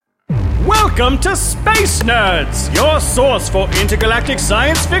Welcome to Space Nerds, your source for intergalactic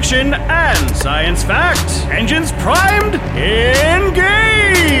science fiction and science fact. Engines primed, engage!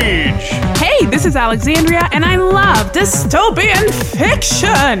 Hey, this is Alexandria, and I love dystopian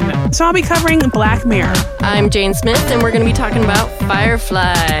fiction! So I'll be covering Black Mirror. I'm Jane Smith, and we're going to be talking about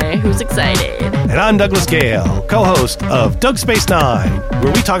Firefly. Who's excited? And I'm Douglas Gale, co-host of Doug Space Nine,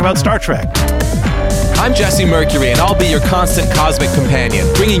 where we talk about Star Trek. I'm Jesse Mercury, and I'll be your constant cosmic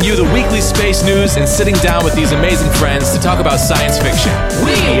companion, bringing you the weekly space news and sitting down with these amazing friends to talk about science fiction.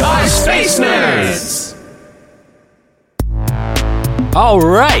 We are Space Nerds! All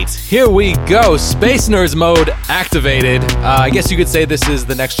right, here we go. Space Nerds mode activated. I guess you could say this is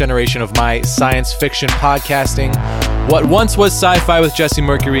the next generation of my science fiction podcasting. What once was Sci-Fi with Jesse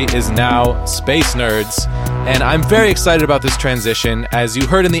Mercury is now Space Nerds. And I'm very excited about this transition. As you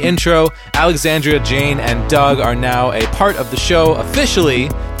heard in the intro, Alexandria, Jane, and Doug are now a part of the show officially.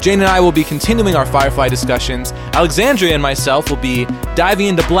 Jane and I will be continuing our Firefly discussions. Alexandria and myself will be diving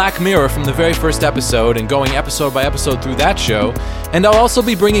into Black Mirror from the very first episode and going episode by episode through that show. And I'll also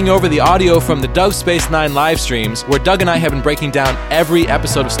be bringing over the audio from the Doug Space Nine live streams, where Doug and I have been breaking down every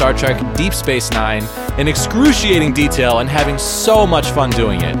episode of Star Trek Deep Space Nine in excruciating detail and having so much fun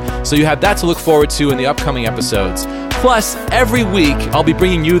doing it. So you have that to look forward to in the upcoming episodes. Plus, every week, I'll be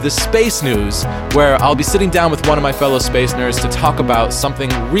bringing you the space news, where I'll be sitting down with one of my fellow space nerds to talk about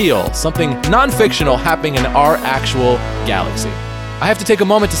something real, something non-fictional happening in our actual galaxy. I have to take a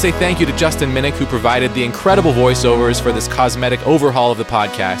moment to say thank you to Justin Minnick, who provided the incredible voiceovers for this cosmetic overhaul of the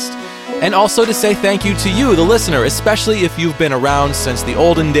podcast. And also to say thank you to you, the listener, especially if you've been around since the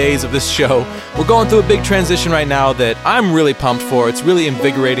olden days of this show. We're going through a big transition right now that I'm really pumped for. It's really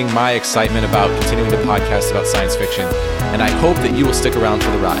invigorating my excitement about continuing to podcast about science fiction, and I hope that you will stick around for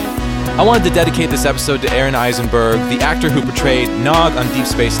the ride. I wanted to dedicate this episode to Aaron Eisenberg, the actor who portrayed Nog on Deep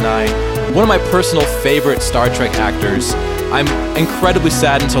Space Nine, one of my personal favorite Star Trek actors. I'm incredibly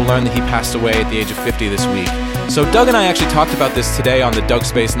saddened to learn that he passed away at the age of 50 this week. So Doug and I actually talked about this today on the Doug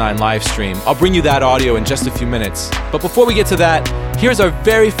Space Nine live stream. I'll bring you that audio in just a few minutes. But before we get to that, here's our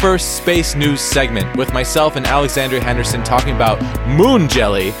very first space news segment with myself and Alexandria Henderson talking about moon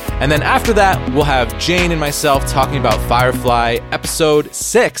jelly. And then after that, we'll have Jane and myself talking about Firefly Episode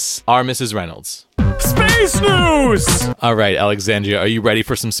 6, Our Mrs. Reynolds. Space news! All right, Alexandria, are you ready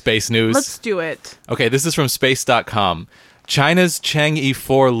for some space news? Let's do it. Okay, this is from space.com. China's Chang'e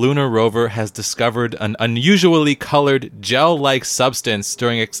 4 lunar rover has discovered an unusually colored gel-like substance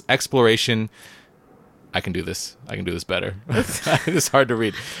during exploration. I can do this better. It's hard to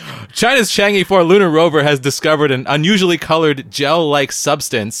read. China's Chang'e 4 lunar rover has discovered an unusually colored gel-like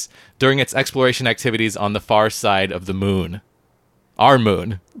substance during its exploration activities on the far side of the moon. Our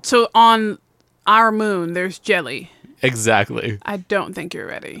moon. So on our moon, there's jelly. Exactly. I don't think you're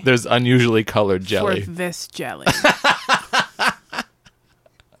ready. There's unusually colored jelly. For this jelly.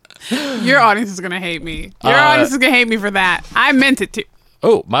 Your audience is going to hate me. Your audience is going to hate me for that. I meant it to.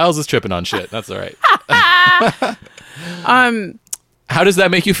 Oh, Miles is tripping on shit. That's all right. How does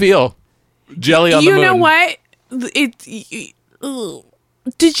that make you feel? Jelly on the moon. You know what?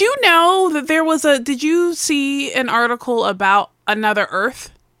 Did you know that did you see an article about another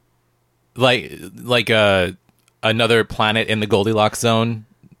Earth? Like another planet in the Goldilocks zone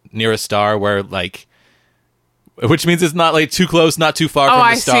near a star where which means it's not too close, not too far from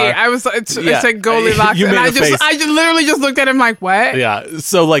the star. Oh, I see. It said Goldilocks, and I literally just looked at him like, what? Yeah.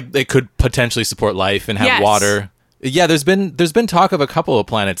 So they could potentially support life and have water. Yeah. There's been talk of a couple of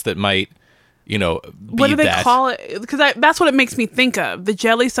planets that might, be what do they call it? Because that's what it makes me think of. The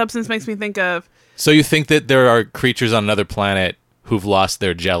jelly substance makes me think of. So you think that there are creatures on another planet who've lost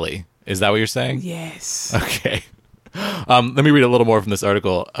their jelly? Is that what you're saying? Yes. Okay. Let me read a little more from this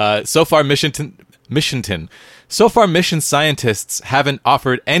article. So far, mission scientists haven't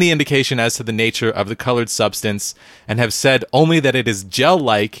offered any indication as to the nature of the colored substance and have said only that it is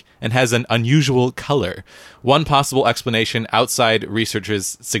gel-like and has an unusual color. One possible explanation outside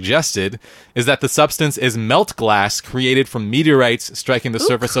researchers suggested is that the substance is melt glass created from meteorites striking the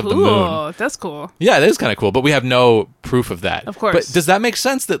surface of the moon. That's cool. Yeah, that is kind of cool, but we have no proof of that. Of course. But does that make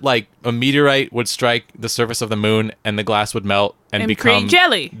sense that a meteorite would strike the surface of the moon and the glass would melt and become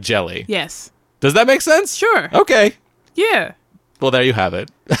jelly? Jelly. Yes. Does that make sense? Sure. Okay. Yeah. Well, there you have it.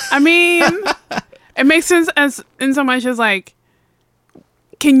 I mean, it makes sense in so much as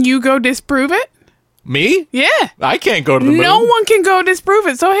can you go disprove it? Me? Yeah. I can't go to the moon. No one can go disprove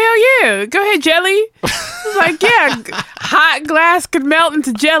it. So hell yeah. Go ahead, jelly. It's hot glass could melt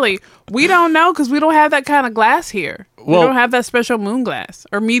into jelly. We don't know because we don't have that kind of glass here. We don't have that special moon glass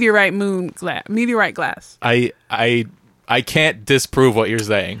or meteorite glass. I can't disprove what you're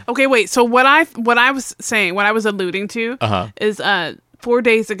saying. Okay, wait. So what I was saying, what I was alluding to, is 4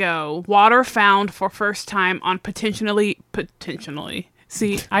 days ago, water found for first time on potentially.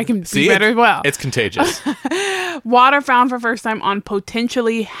 See, I can be better as well. It's contagious. Water found for first time on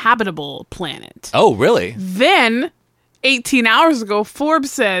potentially habitable planet. Oh, really? Then, 18 hours ago, Forbes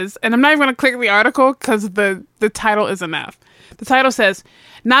says, and I'm not even going to click the article because the title is enough. The title says,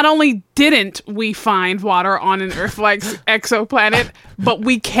 not only didn't we find water on an Earth-like exoplanet, but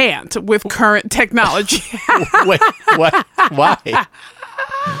we can't with current technology. Wait, what? Why?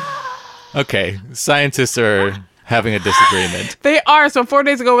 Okay, scientists are having a disagreement. They are. So 4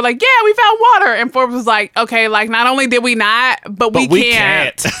 days ago, we're like, yeah, we found water. And Forbes was like, okay, like not only did we not, but we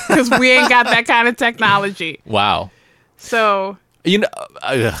can't. Because we ain't got that kind of technology. Wow. So. You know,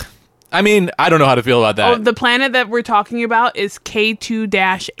 I mean, I don't know how to feel about that. Oh, the planet that we're talking about is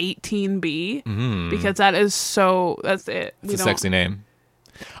K2-18b. Because that's it. It's a sexy name.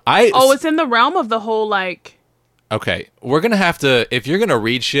 It's in the realm of the whole like. Okay, we're gonna have to. If you're gonna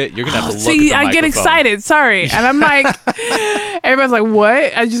read shit, you're gonna have to look. See, at the I get excited. Sorry, and I'm like, everybody's like,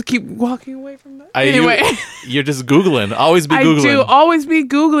 "What?" I just keep walking away from that. Anyway, you're just googling. Always be googling. I do always be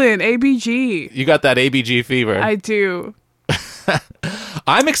googling ABG. You got that ABG fever. I do.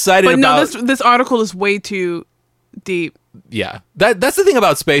 I'm excited. But no, this article is way too deep. Yeah, that's the thing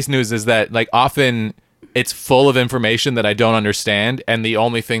about space news is that like often. It's full of information that I don't understand, and the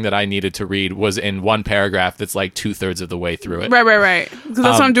only thing that I needed to read was in one paragraph that's like 2/3 of the way through it. Right. Because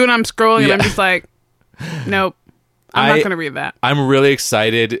that's what I'm doing. I'm scrolling, and I'm just like, nope, I'm not going to read that. I'm really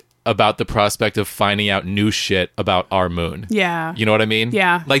excited about the prospect of finding out new shit about our moon. Yeah. You know what I mean?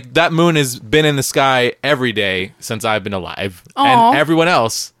 Yeah. Like, that moon has been in the sky every day since I've been alive. Aww. And everyone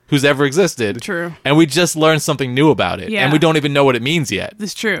else who's ever existed. True. And we just learned something new about it. Yeah. And we don't even know what it means yet.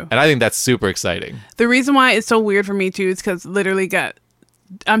 It's true. And I think that's super exciting. The reason why it's so weird for me, too, is because literally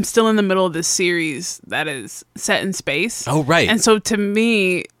I'm still in the middle of this series that is set in space. Oh, right. And so to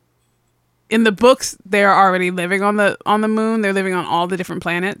me, in the books, they're already living on the moon. They're living on all the different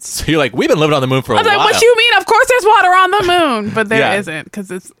planets. So you're like, we've been living on the moon for a while. I was like, what you mean? Of course there's water on the moon. But there isn't, because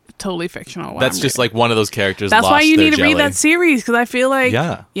it's totally fictional. That's just like one of those characters. That's why you need to jelly. read that series, because I feel like...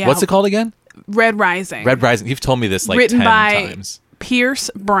 Yeah. What's it called again? Red Rising. Red Rising. You've told me this like Written 10 by times.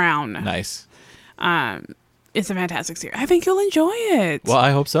 Pierce Brown. Nice. It's a fantastic series. I think you'll enjoy it. Well, I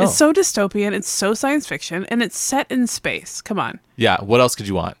hope so. It's so dystopian. It's so science fiction, and it's set in space. Come on. Yeah. What else could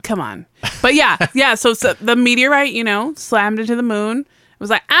you want? Come on. But yeah. So the meteorite, slammed into the moon. It was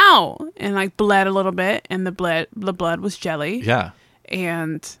like, ow, and like bled a little bit, and the blood was jelly. Yeah.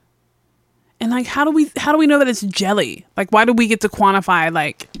 And like, how do we know that it's jelly? Like, why do we get to quantify,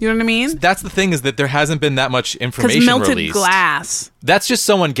 like, you know what I mean? That's the thing, is that there hasn't been that much information Because melted released. glass. That's just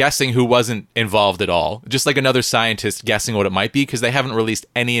someone guessing who wasn't involved at all. Just like another scientist guessing what it might be, because they haven't released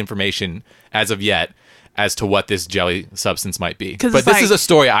any information as of yet as to what this jelly substance might be. But this is a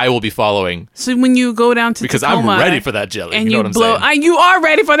story I will be following. So when you go down to because Tacoma, I'm ready for that jelly. And you know what I'm saying? You are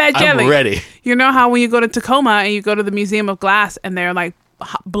ready for that jelly. I'm ready. You know how when you go to Tacoma and you go to the Museum of Glass and they're like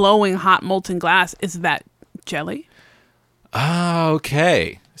blowing hot molten glass, is that jelly?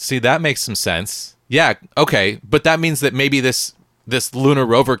 Okay. See, that makes some sense. Yeah, okay. But that means that maybe this lunar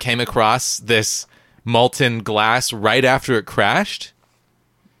rover came across this molten glass right after it crashed?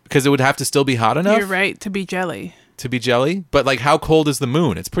 Because it would have to still be hot enough? You're right, to be jelly. To be jelly? But like, how cold is the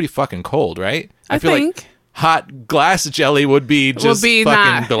moon? It's pretty fucking cold, right? I feel think. like hot glass jelly would be just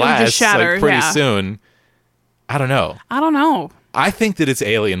fucking glass shatter, like pretty soon. I don't know. I think that it's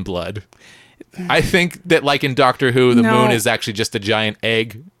alien blood. I think that, like in Doctor Who, the moon is actually just a giant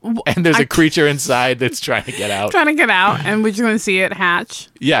egg, and there's a creature inside that's trying to get out. And we're just going to see it hatch.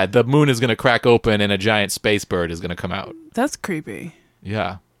 Yeah, the moon is going to crack open, and a giant space bird is going to come out. That's creepy.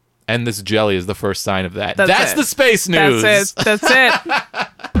 Yeah. And this jelly is the first sign of that. That's the space news. That's it.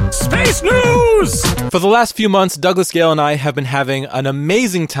 Space news! For the last few months, Douglas Gale and I have been having an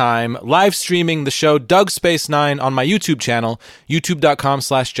amazing time live streaming the show Doug Space 9 on my YouTube channel,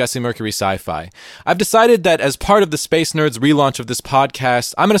 youtube.com/JesseMercurySci-Fi. I've decided that as part of the Space Nerds relaunch of this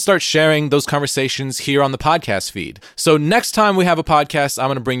podcast, I'm going to start sharing those conversations here on the podcast feed. So next time we have a podcast, I'm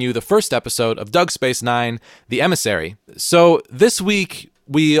going to bring you the first episode of Doug Space 9, The Emissary. So this week,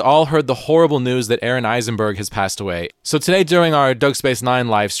 we all heard the horrible news that Aaron Eisenberg has passed away. So today during our Doug Space 9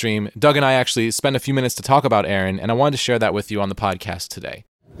 live stream, Doug and I actually spent a few minutes to talk about Aaron, and I wanted to share that with you on the podcast today.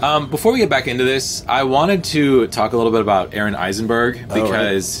 Before we get back into this, I wanted to talk a little bit about Aaron Eisenberg,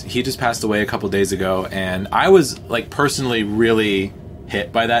 because he just passed away a couple days ago, and I was like personally really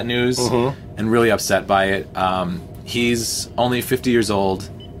hit by that news and really upset by it. He's only 50 years old,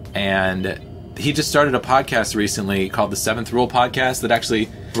 and he just started a podcast recently called the Seventh Rule Podcast that actually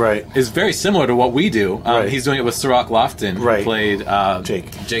Right. is very similar to what we do. Right. He's doing it with Sirach Lofton, who Right. played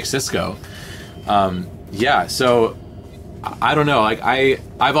Jake Sisko. Yeah, so I don't know. Like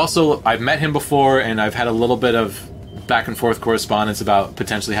I've met him before, and I've had a little bit of back and forth correspondence about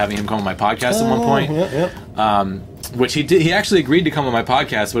potentially having him come on my podcast at one point. Yeah. Which he did. He actually agreed to come on my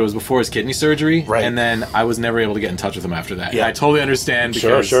podcast, but it was before his kidney surgery. Right. And then I was never able to get in touch with him after that. Yeah. And I totally understand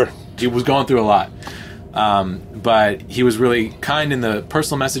because Sure. he was going through a lot. But he was really kind in the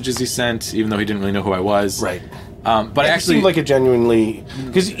personal messages he sent, even though he didn't really know who I was. Right. But I It actually seemed like a genuinely,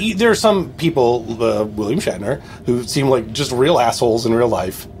 because there are some people, William Shatner, who seem like just real assholes in real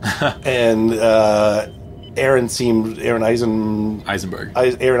life, and Aaron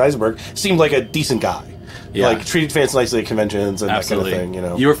Eisenberg seemed like a decent guy. Yeah. Like treated fans nicely at conventions and Absolutely. that kind of thing. You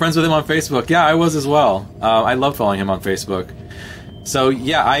know, You were friends with him on Facebook. Yeah, I was as well. I love following him on Facebook. So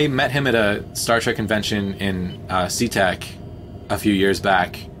yeah, I met him at a Star Trek convention in SeaTac a few years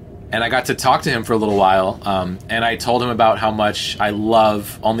back, and I got to talk to him for a little while. And I told him about how much I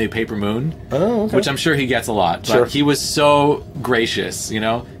love Only a Paper Moon, which I'm sure he gets a lot. But Sure. he was so gracious, you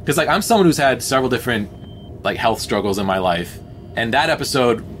know, because like I'm someone who's had several different like health struggles in my life. And that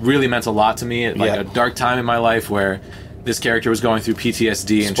episode really meant a lot to me at like Yeah. a dark time in my life where this character was going through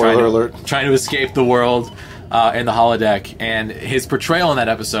PTSD and Spoiler alert. trying to escape the world in the holodeck. And his portrayal in that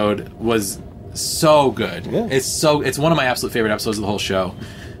episode was so good. Yeah. It's one of my absolute favorite episodes of the whole show.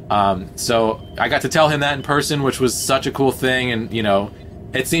 So I got to tell him that in person, which was such a cool thing. And you know,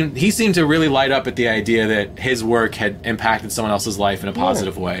 he seemed to really light up at the idea that his work had impacted someone else's life in a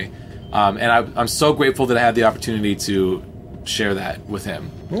positive way. And I'm so grateful that I had the opportunity to share that with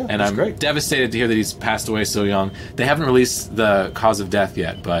him. Yeah, and that's I'm great. devastated to hear that he's passed away so young. They haven't released the cause of death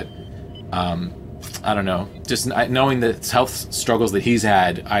yet, but I don't know. Just knowing the health struggles that he's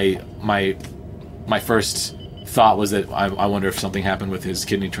had, my first thought was that I wonder if something happened with his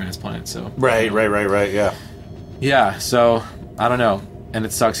kidney transplant. So right, yeah. yeah. So I don't know, and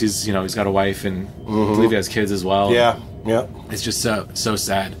it sucks. He's got a wife, and I believe he has kids as well. Yeah. It's just so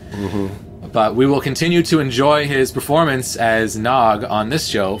sad. But we will continue to enjoy his performance as Nog on this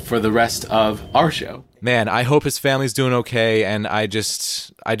show for the rest of our show. Man, I hope his family's doing okay, and I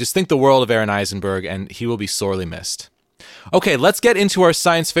just think the world of Aaron Eisenberg, and he will be sorely missed. Okay, let's get into our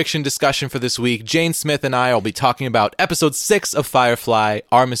science fiction discussion for this week. Jane Smith and I will be talking about episode 6 of Firefly,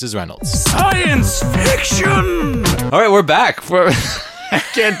 Our Mrs. Reynolds. Science fiction! All right, we're back. I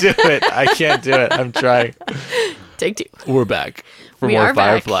can't do it. I'm trying. Take two. We're back for We more are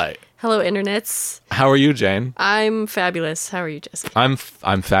back. Firefly. Hello, internets. How are you, Jane? I'm fabulous. How are you, Jesse? I'm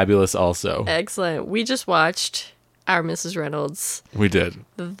fabulous also. Excellent. We just watched Our Mrs. Reynolds. We did.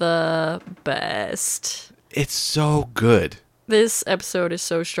 The best. It's so good. This episode is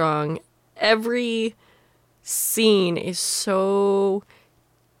so strong. Every scene is so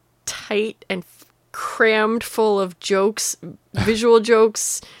tight and crammed full of jokes, visual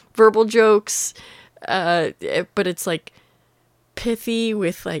jokes, verbal jokes, but it's like pithy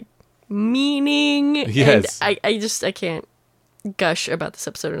with like meaning. Yes. And I can't gush about this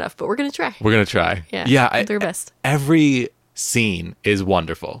episode enough, but we're gonna try. We're going to try. Yeah. Do our best. Every scene is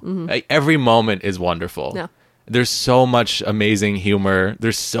wonderful. Like, every moment is wonderful. Yeah. There's so much amazing humor.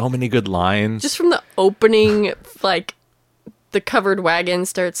 There's so many good lines. Just from the opening, like the covered wagon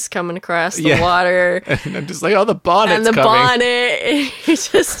starts coming across the water. And I'm just like, oh, the bonnet's And the coming. bonnet. It's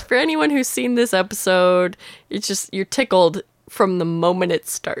just, for anyone who's seen this episode, it's just, you're tickled from the moment it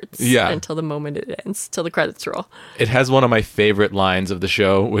starts until the moment it ends, till the credits roll. It has one of my favorite lines of the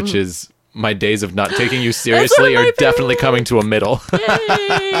show, which is, my days of not taking you seriously are definitely coming to a middle.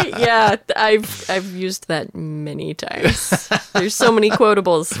 Yay! Yeah, I've used that many times. There's so many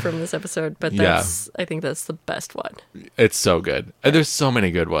quotables from this episode, but I think that's the best one. It's so good. And there's so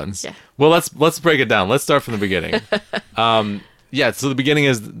many good ones. Yeah. Well, let's break it down. Let's start from the beginning. So the beginning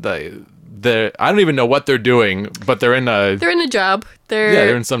is the I don't even know what they're doing, but they're in a job.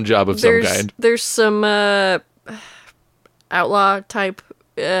 they're in some job of some kind. There's some outlaw type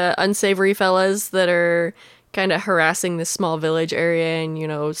unsavory fellas that are kind of harassing this small village area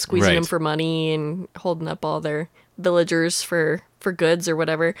and, squeezing them for money and holding up all their villagers for goods or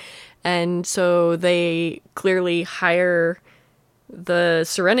whatever. And so they clearly hire the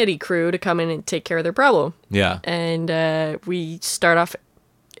Serenity crew to come in and take care of their problem. Yeah. And we start off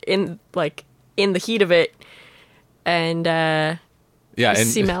in the heat of it and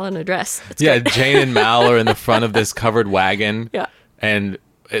see Mal in a dress. It's good. Jane and Mal are in the front of this covered wagon. Yeah. And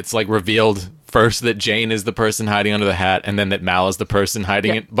it's like revealed first that Jane is the person hiding under the hat, and then that Mal is the person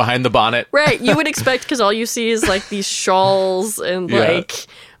hiding it behind the bonnet. Right, you would expect, because all you see is like these shawls and like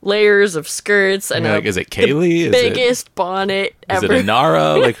layers of skirts and Like, is it Kaylee? biggest bonnet Is ever. it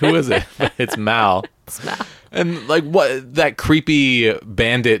Inara? Like, who is it? It's Mal. It's Mal. And like, what that creepy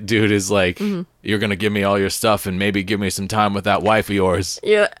bandit dude is like, you're gonna give me all your stuff and maybe give me some time with that wife of yours.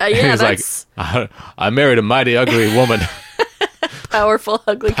 Yeah, And yeah, he's that's like, I married a mighty ugly woman. powerful,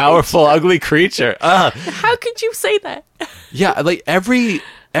 ugly. Powerful, ugly creature. How could you say that? Yeah, like every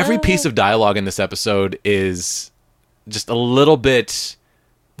piece of dialogue in this episode is just a little bit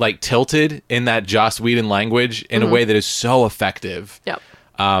like tilted in that Joss Whedon language in a way that is so effective. Yep.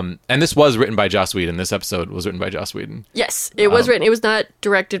 And this was written by Joss Whedon. This episode was written by Joss Whedon. Yes, it was written. It was not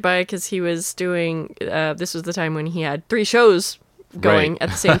directed by, because he was doing. This was the time when he had 3 shows going Right. at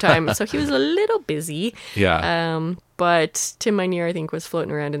the same time, so he was a little busy. Yeah. But Tim Minear, I think, was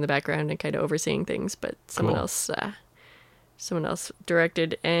floating around in the background and kind of overseeing things. But someone Cool. else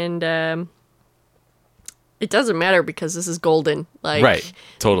directed, and it doesn't matter because this is golden. Like, Right.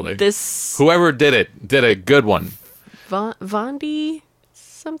 Totally. This Whoever did it did a good one. Vondi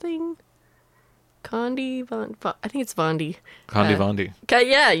something. Condi Von. I think it's Vondi. Condi Vondi. Okay,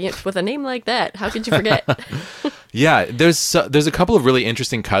 yeah, with a name like that, how could you forget? Yeah, there's a couple of really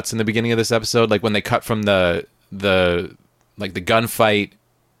interesting cuts in the beginning of this episode, like when they cut from the gunfight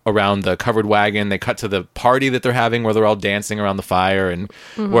around the covered wagon, they cut to the party that they're having where they're all dancing around the fire and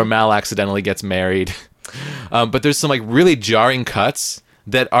where Mal accidentally gets married. But there's some like really jarring cuts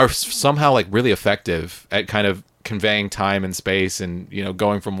that are somehow like really effective at kind of conveying time and space and, you know,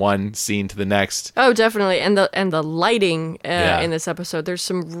 going from one scene to the next. Oh, definitely, and the lighting Yeah. in this episode. There's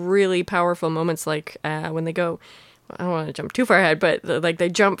some really powerful moments, like when they go. I don't want to jump too far ahead, but like they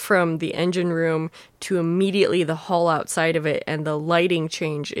jump from the engine room to immediately the hall outside of it, and the lighting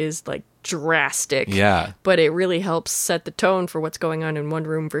change is like drastic. Yeah. But it really helps set the tone for what's going on in one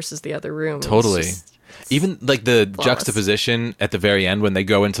room versus the other room. It's Totally. just- Even like the flawless. juxtaposition at the very end when they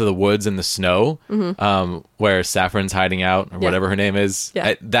go into the woods in the snow, where Saffron's hiding out or whatever her name is.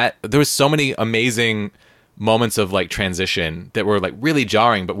 Yeah. That there was so many amazing moments of like transition that were like really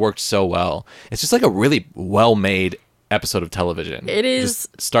jarring but worked so well. It's just like a really well made episode of television. It is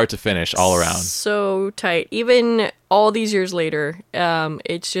just start to finish all around. so tight. Even all these years later,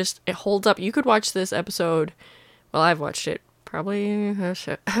 it holds up. You could watch this episode. Well, I've watched it probably a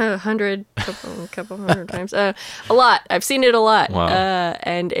couple hundred times. A lot. I've seen it a lot. Wow.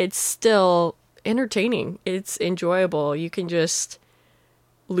 And it's still entertaining. It's enjoyable. You can just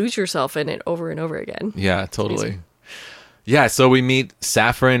lose yourself in it over and over again. Yeah, totally. Yeah, so we meet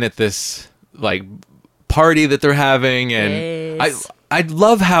Saffron at this like party that they're having, and Yes. I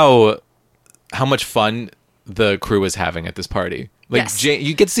love how much fun the crew is having at this party. Like Yes. Jane,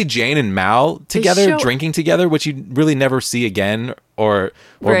 you get to see Jane and Mal together, show- drinking together, which you really never see again or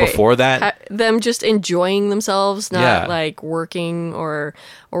Right. before that. Them just enjoying themselves, not Yeah. like working or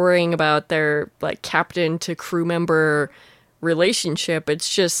worrying about their like captain to crew member relationship.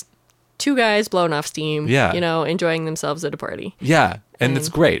 It's just 2 guys blowing off steam, Yeah. enjoying themselves at a party. Yeah, and it's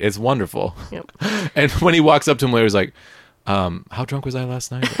great. It's wonderful. Yep. And when he walks up to him later, he's like, how drunk was I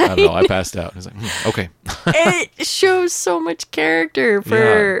last night? I don't know. I passed out. He's like, okay. It shows so much character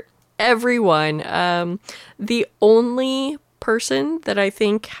for everyone. The only person that I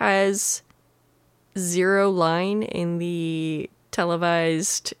think has 0 line in the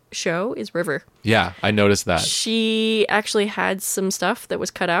televised show is River. Yeah, I noticed that. She actually had some stuff that was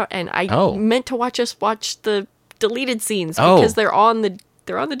cut out, and I Oh. meant to watch the deleted scenes Oh. because they're on the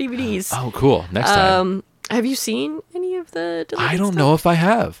DVDs. Oh, cool. Next time. Have you seen any of the deleted I don't stuff? know if I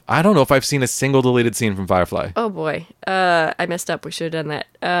have. I don't know if I've seen a single deleted scene from Firefly. Oh boy, I messed up. We should have done that.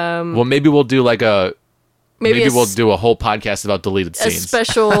 Well, maybe we'll do like maybe a we'll s- do a whole podcast about deleted a scenes.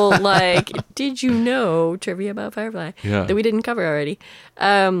 special like did you know trivia about Firefly Yeah. that we didn't cover already.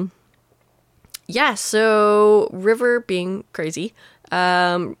 Yeah, so River, being crazy,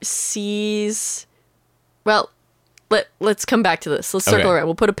 sees, well, let's come back to this. Let's circle Okay. around.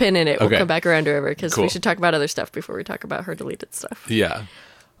 We'll put a pin in it. We'll Okay. come back around to River because Cool. we should talk about other stuff before we talk about her deleted stuff. Yeah.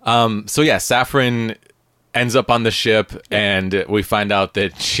 So yeah, Saffron ends up on the ship, and we find out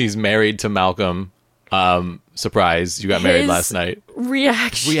that she's married to Malcolm. Surprise! You got married His last night.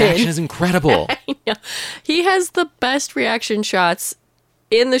 Reaction Reaction is incredible. He has the best reaction shots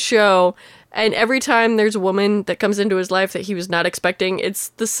in the show, and every time there's a woman that comes into his life that he was not expecting, it's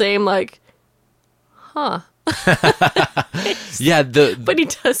the same like, Yeah. but he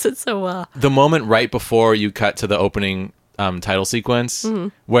does it so well. The moment right before you cut to the opening title sequence, Mm-hmm.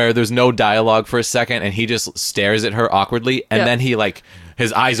 where there's no dialogue for a second, and he just stares at her awkwardly, and Yeah. then he like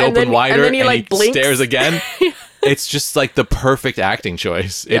his eyes And open then- wider, and then he, like, blinks. stares again. It's just like the perfect acting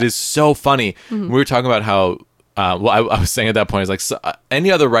choice. It is so funny. Mm-hmm. We were talking about how well, I was saying at that point, it's like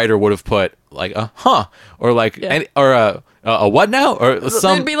any other writer would have put like a huh or like or a what now or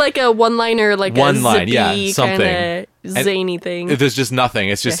some. There'd be like a one-liner, like one a line, zippy something kind of zany thing. There's just nothing.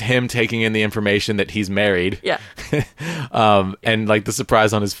 It's just him taking in the information that he's married. Yeah. And like the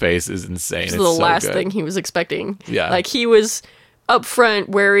surprise on his face is insane. It's the so last good. thing he was expecting. Yeah. Like he was upfront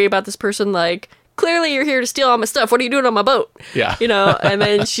wary about this person, like, clearly you're here to steal all my stuff. What are you doing on my boat? Yeah. You know, and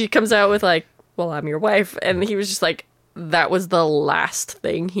then she comes out with like, well, I'm your wife. And he was just like, that was the last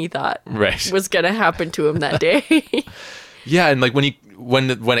thing he thought was going to happen to him that day. Yeah. And like when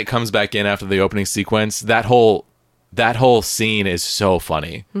it comes back in after the opening sequence, that whole scene is so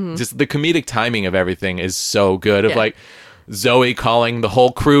funny. Mm-hmm. Just the comedic timing of everything is so good. Of like Zoe calling the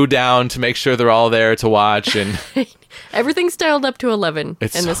whole crew down to make sure they're all there to watch, and everything's dialed up to 11 in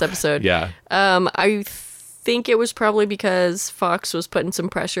this episode. Yeah. I think it was probably because Fox was putting some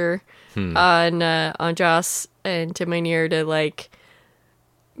pressure on Joss and Tim Minear to like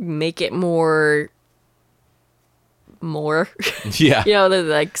make it more Yeah. You know, they're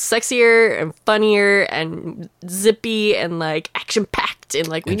like sexier and funnier and zippy and like action packed and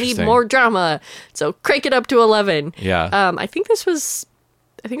like we need more drama, so crank it up to 11. Yeah. I think this was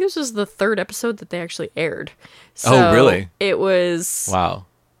the third episode that they actually aired. So oh really? It was wow.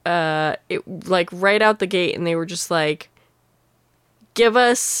 It like right out the gate, and they were just like, give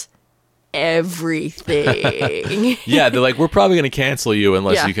us everything. Yeah, they're like, we're probably going to cancel you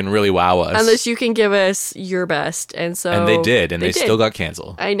unless you can really wow us. Unless you can give us your best. And so and they did, and they still got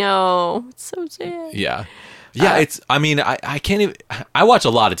canceled. I know. It's so sad. Yeah. Yeah, I can't even, I watch a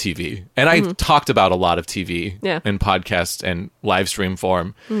lot of TV, and I talked about a lot of TV in podcast and live stream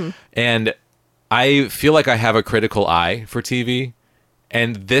form. And I feel like I have a critical eye for TV,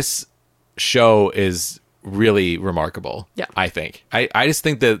 and this show is really remarkable. Yeah. I think. I just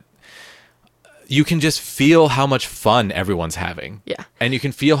think that you can just feel how much fun everyone's having. Yeah. And you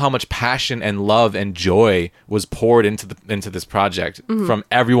can feel how much passion and love and joy was poured into this project from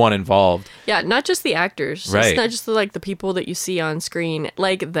everyone involved. Yeah, not just the actors. Right. It's not just the people that you see on screen.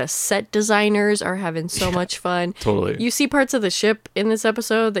 Like the set designers are having so much fun. Totally. You see parts of the ship in this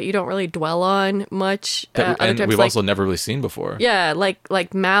episode that you don't really dwell on much. And we've also never really seen before. Yeah,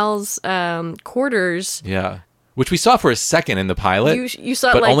 like Mal's quarters. Yeah. Which we saw for a second in the pilot. You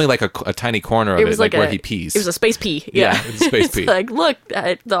saw but only like a tiny corner of it, like where he pees. It was a space pee. Yeah, it's a space pee. Like, look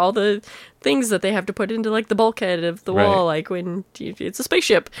at all the things that they have to put into like the bulkhead of the wall, like when it's a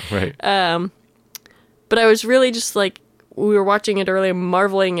spaceship. Right. But I was really just like, we were watching it earlier,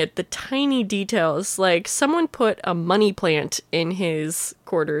 marveling at the tiny details. Like someone put a money plant in his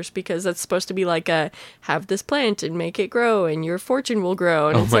quarters because that's supposed to be like have this plant and make it grow and your fortune will grow.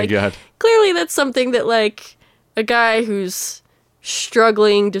 And it's God. Clearly that's something that like a guy who's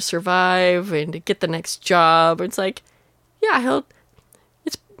struggling to survive and to get the next job. It's like, yeah,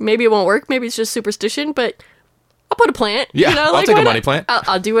 maybe it won't work. Maybe it's just superstition, but I'll put a plant. Yeah, you know, I'll take a money plant.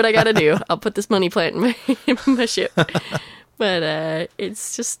 I'll do what I gotta do. I'll put this money plant in my ship. But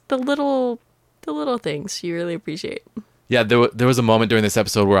it's just the little things you really appreciate. Yeah, there was a moment during this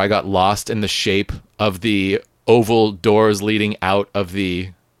episode where I got lost in the shape of the oval doors leading out of the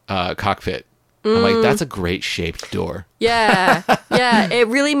cockpit. I'm like, that's a great shaped door. Yeah. Yeah. It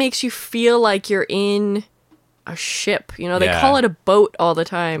really makes you feel like you're in a ship. You know, they call it a boat all the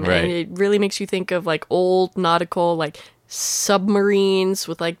time. Right. And it really makes you think of like old nautical, like submarines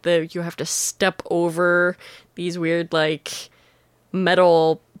with like you have to step over these weird like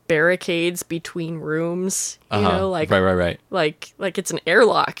metal barricades between rooms. You know, like right. Like it's an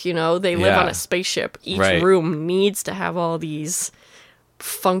airlock, you know, they live on a spaceship. Each room needs to have all these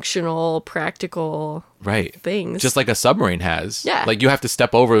functional, practical things, just like a submarine has. Yeah, like you have to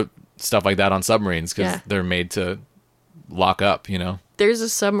step over stuff like that on submarines because they're made to lock up. You know, there's a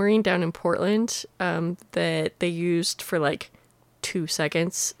submarine down in Portland that they used for like 2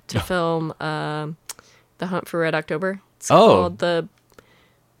 seconds to film The Hunt for Red October. It's called the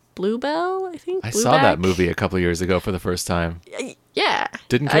Bluebell, I think. I saw that movie a couple years ago for the first time. Yeah.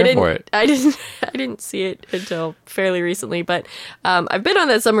 Didn't care for it. I didn't see it until fairly recently, but I've been on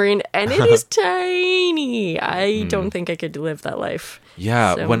that submarine and it is tiny. I don't think I could live that life.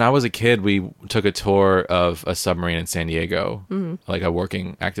 Yeah, so. When I was a kid, we took a tour of a submarine in San Diego, like a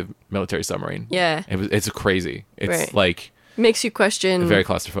working active military submarine. Yeah. It's crazy. It's like makes you question very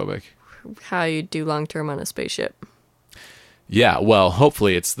claustrophobic how you do long term on a spaceship. Yeah, well,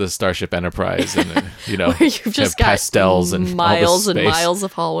 hopefully it's the Starship Enterprise, and you know, where you've just got pastels and miles and miles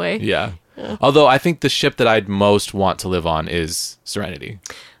of hallway. Yeah. Although I think the ship that I'd most want to live on is Serenity.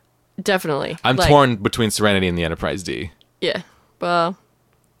 Definitely. I'm torn between Serenity and the Enterprise D. Yeah. Well,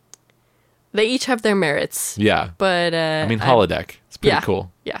 They each have their merits. Yeah. But I mean, holodeck. It's pretty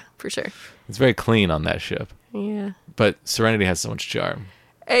cool. Yeah, for sure. It's very clean on that ship. Yeah. But Serenity has so much charm.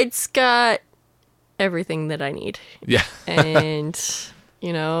 It's got everything that I need. Yeah. And,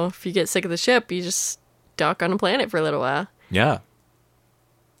 if you get sick of the ship, you just dock on a planet for a little while. Yeah.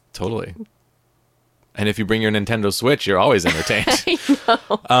 Totally. And if you bring your Nintendo Switch, you're always entertained. I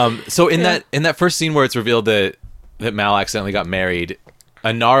know. So in that first scene where it's revealed that Mal accidentally got married,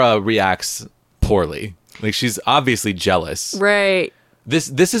 Inara reacts poorly. Like, she's obviously jealous. Right.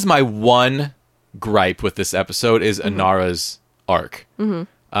 This is my one gripe with this episode is Inara's arc,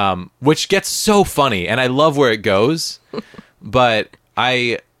 which gets so funny, and I love where it goes, but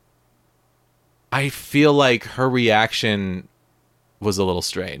I feel like her reaction was a little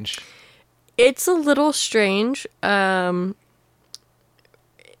strange. It's a little strange. When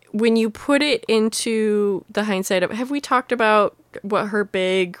you put it into the hindsight of, have we talked about what her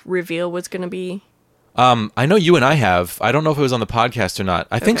big reveal was going to be? I know you and I have. I don't know if it was on the podcast or not.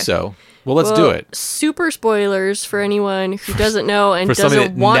 I think so. Well, let's do it. Super spoilers for anyone who doesn't know and For somebody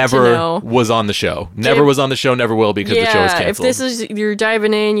doesn't that want never to know. was on the show. Never was on the show, never will because the show is canceled. If you're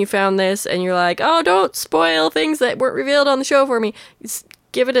diving in, you found this, and you're like, oh, don't spoil things that weren't revealed on the show for me.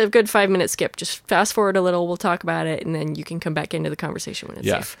 Give it a good 5-minute skip. Just fast forward a little. We'll talk about it, and then you can come back into the conversation when it's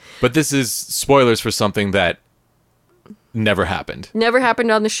safe. But this is spoilers for something that never happened. Never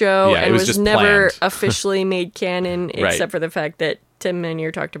happened on the show, Yeah, and it was was just never planned. officially made canon, Right. except for the fact that Tim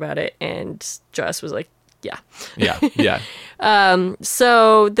Menier talked about it, and Joss was like, yeah. Yeah.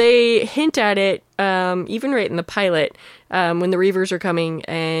 So they hint at it, even right in the pilot, when the Reavers are coming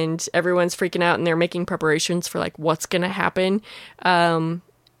and everyone's freaking out and they're making preparations for like what's gonna happen. Inara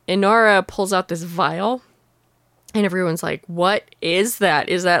pulls out this vial, and everyone's like, "What is that?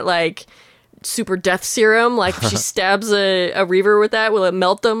 Is that like super death serum? Like if she stabs a Reaver with that, will it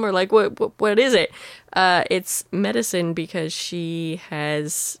melt them? Or like what is it?" It's medicine because she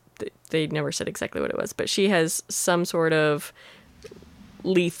has. They never said exactly what it was, but she has some sort of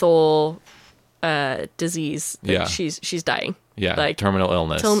lethal disease that Yeah. she's dying. Yeah. Like terminal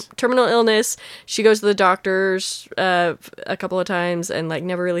illness. terminal illness. She goes to the doctors a couple of times and like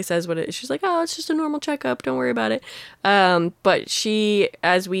never really says what it is. She's like, oh, it's just a normal checkup. Don't worry about it. But she,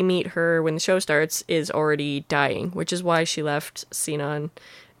 as we meet her when the show starts, is already dying, which is why she left Xenon.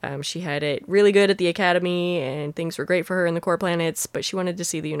 She had it really good at the academy and things were great for her in the core planets, but she wanted to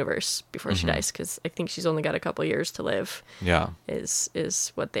see the universe before she dies because I think she's only got a couple years to live. Yeah.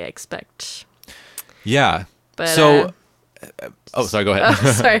 Is what they expect. Yeah. But, so sorry, go ahead.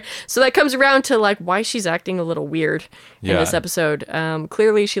 Sorry. So that comes around to like why she's acting a little weird in Yeah. this episode.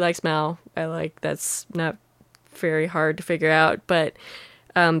 Clearly she likes Mal. That's not very hard to figure out, but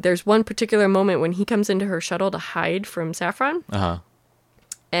there's one particular moment when he comes into her shuttle to hide from Saffron. Uh-huh.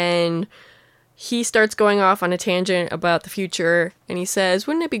 And he starts going off on a tangent about the future, and he says,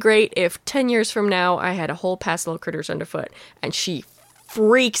 wouldn't it be great if 10 years from now I had a whole past little critters underfoot? And she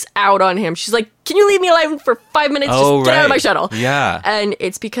freaks out on him. She's like, can you leave me alone for 5 minutes? Just get out of my shuttle. Yeah. And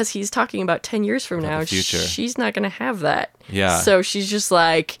it's because he's talking about 10 years from now. the future. She's not going to have that. Yeah. So she's just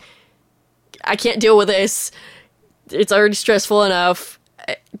like, I can't deal with this. It's already stressful enough.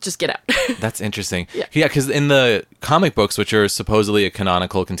 Just get out. That's interesting. Yeah. Because in the comic books, which are supposedly a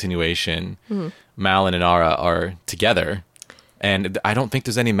canonical continuation, Mal and Inara are together. And I don't think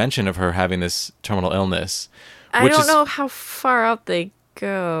there's any mention of her having this terminal illness. I don't know how far out they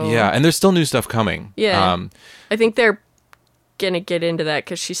go. Yeah, and there's still new stuff coming. Yeah. I think they're going to get into that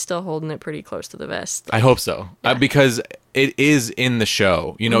because she's still holding it pretty close to the vest. I hope so. Because it is in the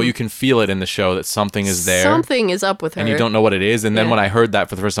show. You know, you can feel it in the show that something is there. Something is up with her. And you don't know what it is. And then Yeah. when I heard that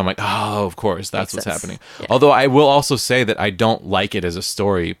for the first time, I'm like, oh, of course, that's Makes what's sense. happening. Yeah. Although I will also say that I don't like it as a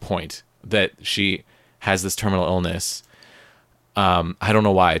story point that she has this terminal illness. I don't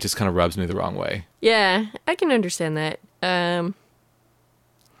know why. It just kind of rubs me the wrong way. Yeah, I can understand that.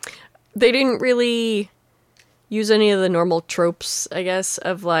 They didn't really use any of the normal tropes, I guess,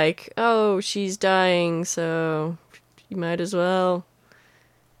 of like, oh, she's dying, so you might as well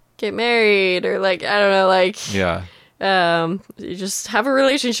get married, or like, I don't know, like, Yeah. you just have a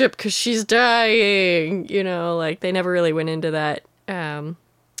relationship because she's dying, you know, like they never really went into that.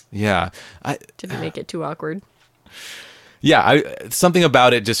 Yeah. Didn't make it too awkward. Yeah, something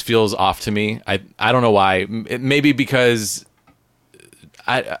about it just feels off to me. I don't know why. Maybe because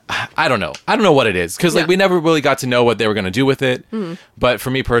I don't know. I don't know what it is because like Yeah. we never really got to know what they were going to do with it. But for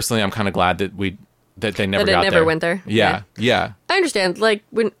me personally, I'm kind of glad that they never That it got never there. went there. Yeah. I understand. Like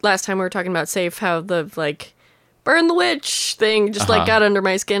when last time we were talking about Safe, how the like burn the witch thing just like got under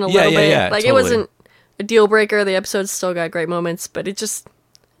my skin a little bit. Yeah, Like totally. it wasn't a deal breaker. The episode still got great moments, but it just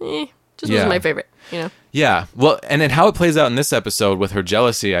Just wasn't my favorite, you know? Yeah. Well, and then how it plays out in this episode with her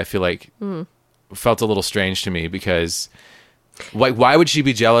jealousy, I feel like felt a little strange to me because like, why would she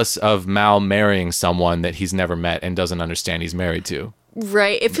be jealous of Mal marrying someone that he's never met and doesn't understand he's married to?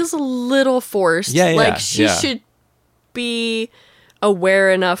 Right. It feels a little forced. Yeah, like she should be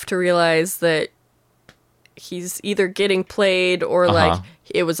aware enough to realize that he's either getting played or like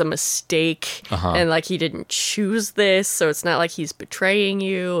it was a mistake and like he didn't choose this, so it's not like he's betraying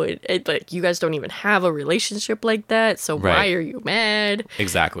you. Like you guys don't even have a relationship like that, so why are you mad?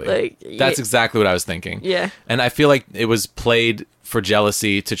 Exactly. Like that's exactly what I was thinking. Yeah. And I feel like it was played for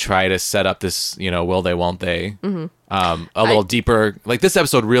jealousy to try to set up this, you know, will they, won't they? A little deeper. Like this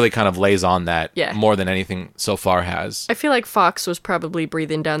episode really kind of lays on that more than anything so far has. I feel like Fox was probably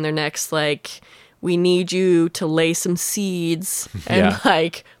breathing down their necks like, we need you to lay some seeds and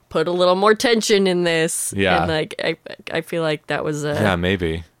like put a little more tension in this. Yeah. And like I feel like that was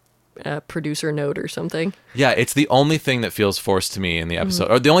maybe a producer note or something. Yeah, it's the only thing that feels forced to me in the episode,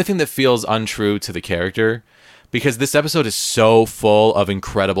 or the only thing that feels untrue to the character, because this episode is so full of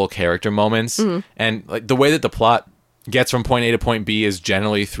incredible character moments, and like the way that the plot gets from point A to point B is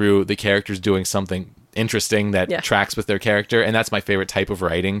generally through the characters doing something interesting that tracks with their character, and that's my favorite type of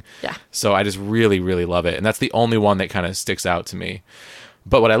writing. So I just really, really love it, and that's the only one that kind of sticks out to me.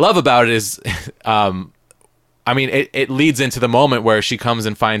 But what I love about it is I mean, it leads into the moment where she comes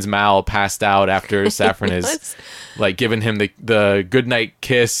and finds Mal passed out after Saffron has like given him the goodnight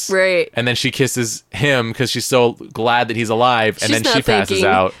kiss, right? And then she kisses him because she's so glad that he's alive, and then she passes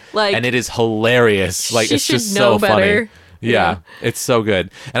out, like, and it is hilarious. Like it's just so funny. Yeah, it's so good.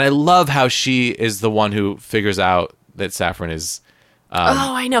 And I love how she is the one who figures out that Saffron is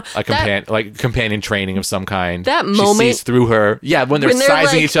I know. A companion training of some kind. That moment. She sees through her. Yeah, when they're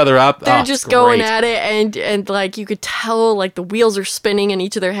sizing like, each other up. They're just going at it, and like you could tell like the wheels are spinning in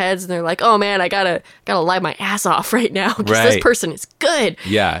each of their heads, and they're like, oh man, I gotta lie my ass off right now because this person is good.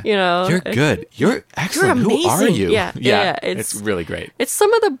 Yeah. You know. You're good. You're excellent. You're amazing. Who are you? Yeah. It's really great. It's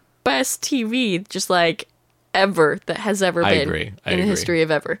some of the best TV just like ever that has ever been in the history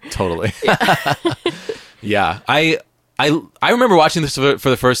of ever. Totally. Yeah. I remember watching this for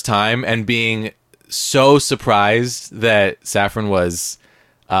the first time and being so surprised that Saffron was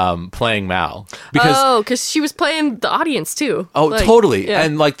playing Mal. Because she was playing the audience too. Oh, like, totally. Yeah.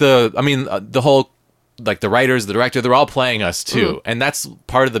 And like the whole, like the writers, the director, they're all playing us too. And that's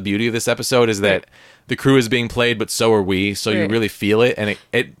part of the beauty of this episode is that the crew is being played, but so are we. So you really feel it, and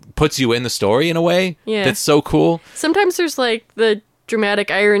it puts you in the story in a way that's so cool. Sometimes there's like the dramatic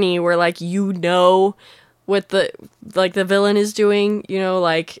irony where like you know what the villain is doing, you know,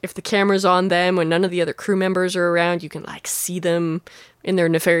 like if the camera's on them when none of the other crew members are around, you can like see them in their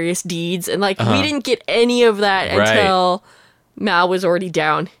nefarious deeds, and like we didn't get any of that until Mal was already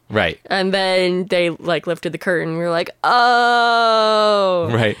down. Right. And then they like lifted the curtain. We were like, oh.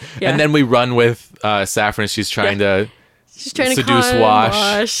 Right. Yeah. And then we run with Saffron. She's trying to seduce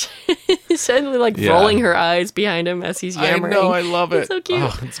Wash. Suddenly like rolling her eyes behind him as he's yammering. I know, I love it. It's so cute.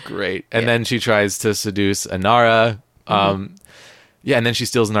 Oh, it's great. And then she tries to seduce Inara. And then she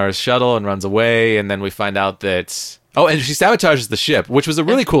steals Inara's shuttle and runs away. And then we find out that... Oh, and she sabotages the ship, which was a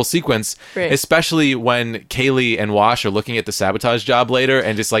really cool sequence, especially when Kaylee and Wash are looking at the sabotage job later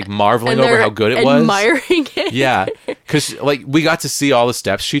and just like marveling over how good it was. Admiring it. Yeah, because like we got to see all the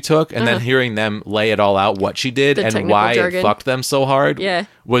steps she took, and then hearing them lay it all out what she did and why it fucked them so hard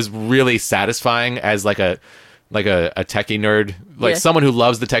was really satisfying as like a techie nerd, like someone who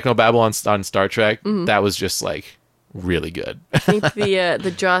loves the technobabble on Star Trek. That was just like really good. I think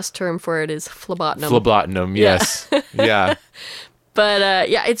the Joss term for it is phlebotinum. Phlebotinum, yes. Yeah. But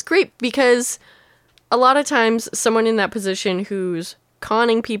it's great because a lot of times someone in that position who's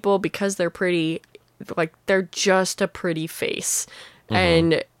conning people because they're pretty, like they're just a pretty face.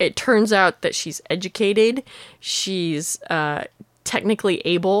 And it turns out that she's educated. She's technically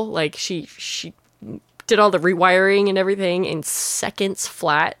able. Like she did all the rewiring and everything in seconds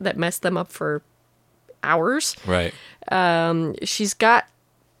flat that messed them up for hours. Right. She's got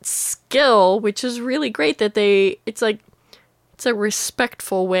skill, which is really great that it's a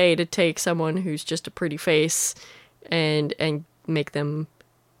respectful way to take someone who's just a pretty face and make them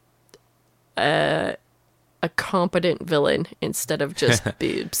a competent villain instead of just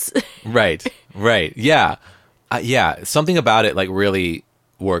boobs. Right. Yeah. Something about it like really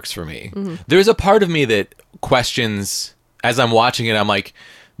works for me. There's a part of me that questions as I'm watching it. I'm like,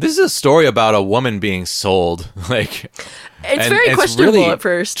 this is a story about a woman being sold. Like, it's very questionable really at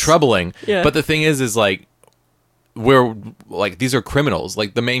first. Troubling. Yeah. But the thing is like, we're like, these are criminals.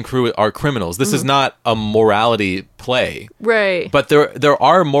 Like, the main crew are criminals. This is not a morality play. Right. But there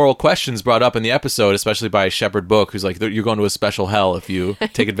are moral questions brought up in the episode, especially by Shepard Book, who's like, you're going to a special hell if you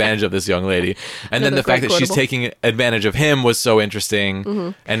take advantage of this young lady. And then the fact that she's taking advantage of him was so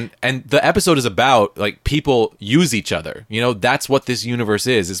interesting. And the episode is about, like, people use each other. You know, that's what this universe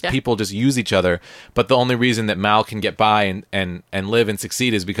is people just use each other. But the only reason that Mal can get by and live and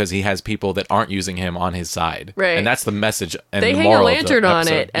succeed is because he has people that aren't using him on his side. Right. And that's the message and they the hang a moral lantern of the on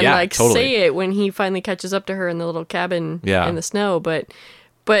episode. it and say it when he finally catches up to her in the little cabin in the snow. But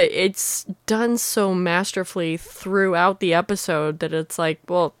it's done so masterfully throughout the episode that it's like,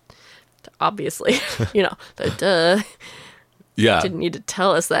 well, obviously, you know, duh. Yeah. Didn't need to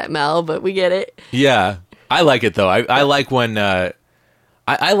tell us that, Mal, but we get it. Yeah. I like it though. I like when I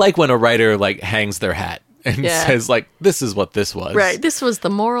like when a writer like hangs their hat and says like, this is what this was. Right. This was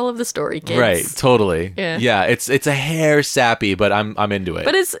the moral of the story, kids. Right. Totally. Yeah. Yeah. It's a hair sappy, but I'm into it.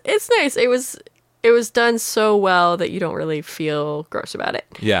 But it's nice. It was done so well that you don't really feel gross about it.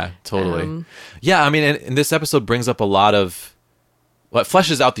 Yeah, totally. Yeah, I mean, and this episode brings up a lot of, well, it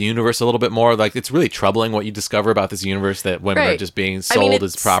fleshes out the universe a little bit more. Like, it's really troubling what you discover about this universe, that women are just being sold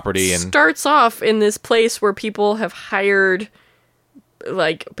as property. And starts off in this place where people have hired,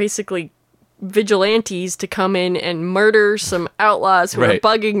 like, basically vigilantes to come in and murder some outlaws who are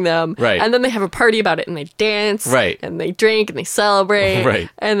bugging them. Right. And then they have a party about it and they dance. Right. And they drink and they celebrate. Right.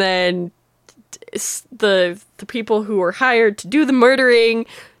 And then the people who were hired to do the murdering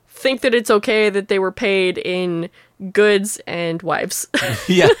think that it's okay that they were paid in goods and wives.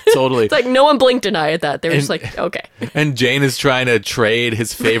 Yeah, totally. It's like no one blinked an eye at that. They were just like, okay. And Jane is trying to trade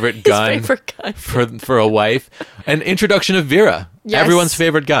his favorite gun, for a wife. An introduction of Vera. Yes. Everyone's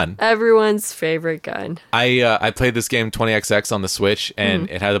favorite gun. Everyone's favorite gun. I played this game 20XX on the Switch, and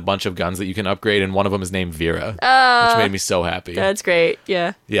it had a bunch of guns that you can upgrade, and one of them is named Vera, which made me so happy. That's great.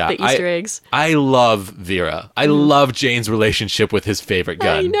 Yeah. Yeah. The Easter eggs. I love Vera. I love Jane's relationship with his favorite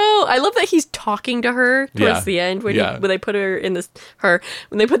gun. I know. I love that he's talking to her towards the end when they put her in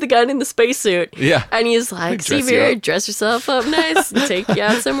when they put the gun in the spacesuit. Yeah. And he's like, see, Vera, dress yourself up nice and take you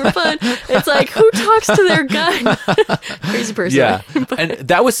out somewhere fun. It's like, who talks to their gun? Crazy person. Yeah. And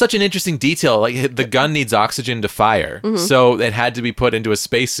that was such an interesting detail. Like, the gun needs oxygen to fire, so it had to be put into a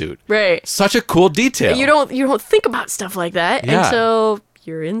spacesuit. Right. Such a cool detail. You don't think about stuff like that until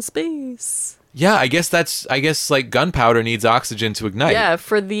you're in space. Yeah, I guess like gunpowder needs oxygen to ignite. Yeah,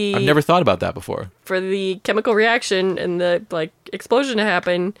 I've never thought about that before. For the chemical reaction and the explosion to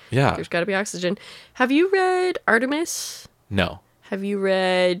happen, there's got to be oxygen. Have you read Artemis? No. Have you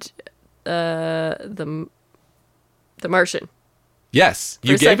read the Martian? Yes,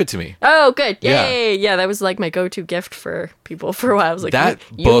 you gave it to me. Oh, good. Yay. Yeah, that was like my go-to gift for people for a while. I was like,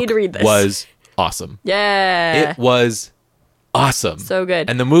 you need to read this. Was awesome. Yeah. It was awesome. So good.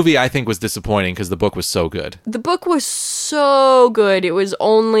 And the movie, I think, was disappointing because the book was so good. The book was so good. It was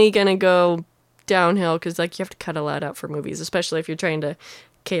only going to go downhill because you have to cut a lot out for movies, especially if you're trying to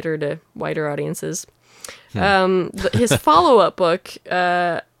cater to wider audiences. His follow-up book...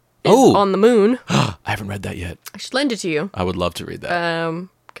 is On the Moon. I haven't read that yet. I should lend it to you. I would love to read that.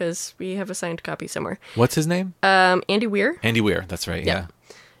 Because we have a signed copy somewhere. What's his name? Andy Weir. Andy Weir, that's right,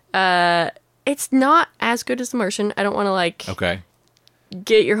 yeah. It's not as good as The Martian. I don't want to, okay,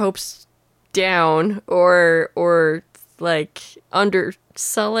 get your hopes down or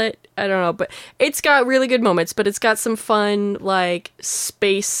undersell it. I don't know. But it's got really good moments, but it's got some fun,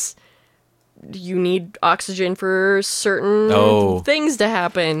 space... You need oxygen for certain things to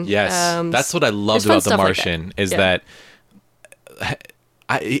happen. Yes, that's what I loved about The Martian is that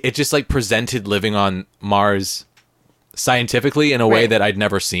it just presented living on Mars scientifically in a way that I'd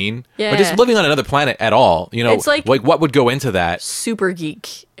never seen. Yeah. Or just living on another planet at all. You know, it's what would go into that? Super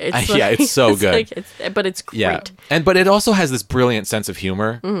geek. It's it's so good. But it's great. Yeah. But it also has this brilliant sense of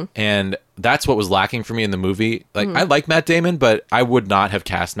humor, and that's what was lacking for me in the movie. I like Matt Damon, but I would not have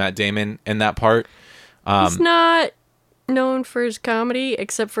cast Matt Damon in that part. He's not known for his comedy,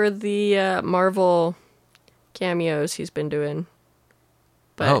 except for the Marvel cameos he's been doing.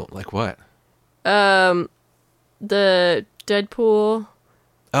 But, like what? The Deadpool.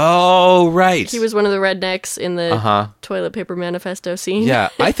 Oh, right. He was one of the rednecks in the toilet paper manifesto scene. Yeah,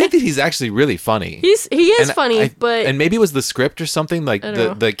 I think that he's actually really funny. He is funny, but and maybe it was the script or something.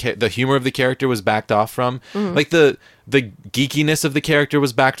 The humor of the character was backed off from. The geekiness of the character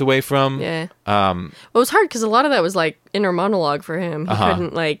was backed away from. Yeah. Well, it was hard because a lot of that was inner monologue for him. He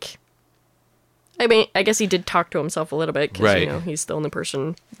couldn't I mean, I guess he did talk to himself a little bit because he's the only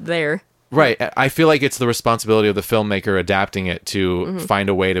person there. Right. I feel like it's the responsibility of the filmmaker adapting it to find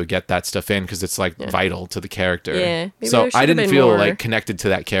a way to get that stuff in because it's like vital to the character. Yeah. Maybe So there should I have didn't been feel more. like connected to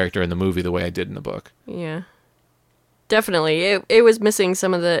that character in the movie the way I did in the book. Yeah. Definitely. It was missing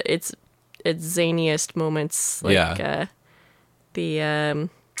some of its zaniest moments. Like,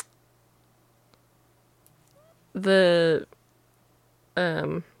 the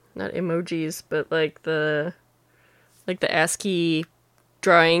not emojis, but like the ASCII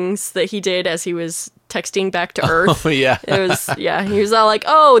drawings that he did as he was texting back to Earth. Oh, yeah. It was, he was all like,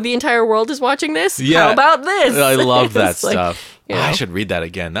 oh, the entire world is watching this? Yeah. How about this? I love that It's like, stuff. you know, I should read that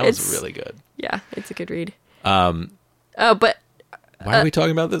again. That was it's- really good. yeah, it's a good read. But Why are we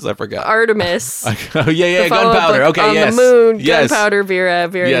talking about this? I forgot. Artemis. Oh, yeah, the follow-up gunpowder. book Okay, on yes. the moon, yes. gunpowder, Vera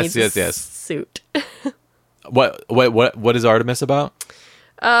Yes, needs yes. a suit. What is Artemis about?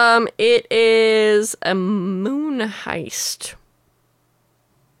 It is a moon heist.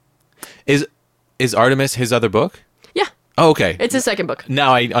 Is Artemis his other book? Yeah, Oh, okay. it's his second book.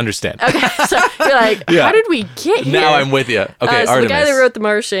 Now I understand. Okay, so you're like, Yeah. how did we get here? Now I'm with you. Okay, so Artemis. the guy that wrote The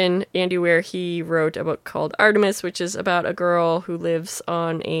Martian, Andy Weir, he wrote a book called Artemis, which is about a girl who lives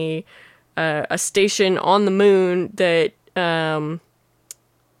on a station on the moon that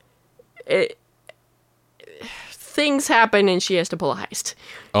things happen and she has to pull a heist.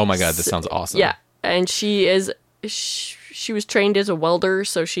 Oh my god, this sounds awesome. Yeah, and she was trained as a welder,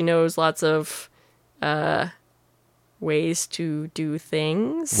 so she knows lots of ways to do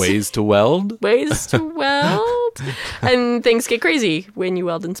things. Ways to weld? Ways to weld. And things get crazy when you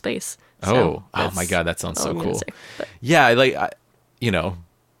weld in space. So oh my god, that sounds all so I'm gonna cool. say. But Yeah,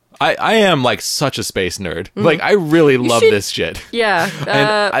 I am like such a space nerd. Like I really love should- this shit. yeah,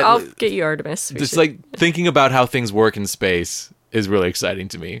 And I'll get you Artemis. We Just should- like thinking about how things work in space is really exciting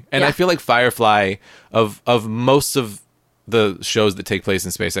to me. And Yeah. I feel like Firefly of most of the shows that take place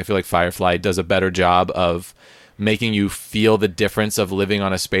in space, I feel like Firefly does a better job of making you feel the difference of living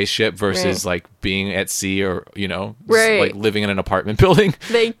on a spaceship versus Right. like being at sea or, Right. like living in an apartment building.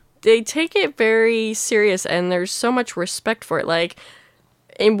 they take it very serious, and there's so much respect for it. Like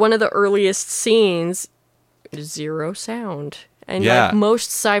in one of the earliest scenes, zero sound, and Yeah. like most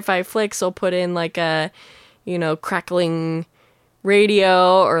sci-fi flicks will put in like a crackling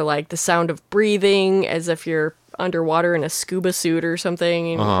radio or like the sound of breathing as if you're underwater in a scuba suit or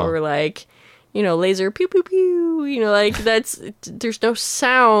something, or like laser pew pew pew, like there's no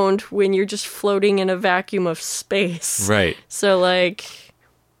sound when you're just floating in a vacuum of space. Right. So like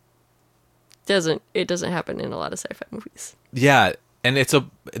it doesn't happen in a lot of sci-fi movies. Yeah, and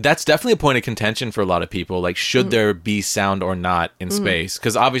that's definitely a point of contention for a lot of people. Like, should there be sound or not in space?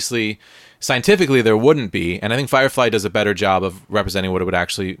 Because obviously, scientifically, there wouldn't be. And I think Firefly does a better job of representing what it would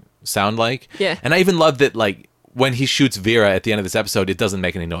actually sound like. Yeah. And I even love that, like, when he shoots Vera at the end of this episode, it doesn't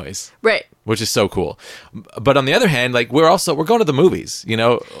make any noise, Right. which is so cool. But on the other hand, like, we're going to the movies,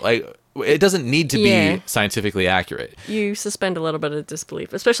 like, it doesn't need to Yeah. be scientifically accurate. You suspend a little bit of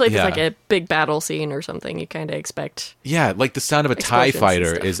disbelief, especially if Yeah. it's like a big battle scene or something. You kind of expect. Yeah, like the sound of a TIE Explosions and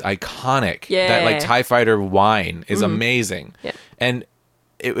fighter stuff. is iconic. Yeah. That like TIE fighter whine is amazing. Yeah. And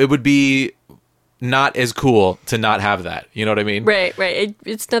it would be not as cool to not have that. You know what I mean? Right.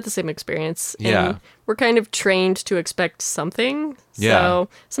 It's not the same experience. Yeah. And we're kind of trained to expect something. Yeah. So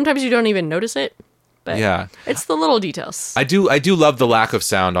sometimes you don't even notice it. But Yeah. it's the little details. I do love the lack of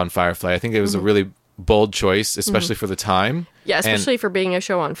sound on Firefly. I think it was a really bold choice, especially for the time. Yeah, And- especially for being a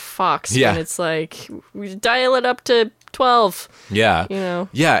show on Fox. Yeah. When it's like, we dial it up to 12. Yeah. know?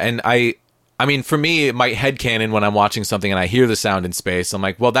 Yeah, and I mean, for me, my headcanon when I'm watching something and I hear the sound in space, I'm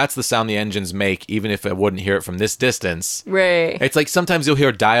like, well, that's the sound the engines make, even if I wouldn't hear it from this distance. Right. It's like sometimes you'll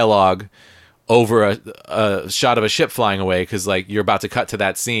hear dialogue over a shot of a ship flying away because, like, you're about to cut to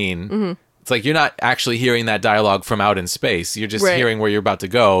that scene. It's like you're not actually hearing that dialogue from out in space. You're just Right. hearing where you're about to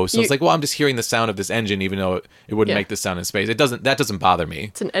go. So You- it's like, well, I'm just hearing the sound of this engine, even though it wouldn't Yeah. make the sound in space. That doesn't bother me.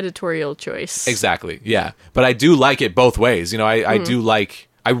 It's an editorial choice. Exactly. Yeah. But I do like it both ways.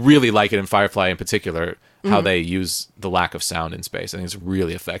 I really like it in Firefly in particular, how they use the lack of sound in space. I think it's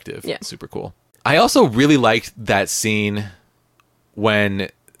really effective. Yeah. Super cool. I also really liked that scene when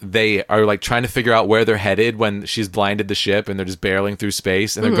they are like trying to figure out where they're headed when she's blinded the ship and they're just barreling through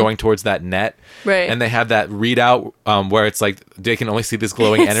space and they're going towards that net. Right. And they have that readout where it's like they can only see this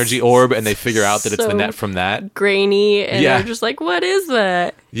glowing energy orb and they figure out that it's the so net from that. Grainy, and Yeah. they're just like, what is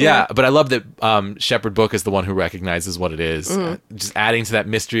that? Yeah, but I love that Shepard Book is the one who recognizes what it is. Just adding to that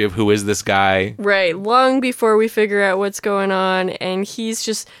mystery of who is this guy. Right. Long before we figure out what's going on, and he's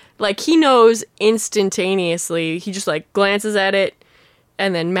just like, he knows instantaneously. He just like glances at it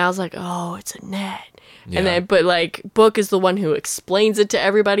And then Mal's like, oh, it's a net. Yeah. And then, but like, Book is the one who explains it to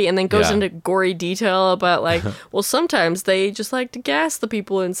everybody and then goes Yeah. into gory detail about like, well, sometimes they just like to gas the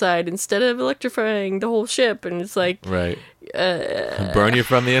people inside instead of electrifying the whole ship. And it's like, Right. Burn you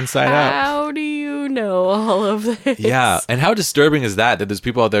from the inside out. how do you know all of this? Yeah, and how disturbing is that there's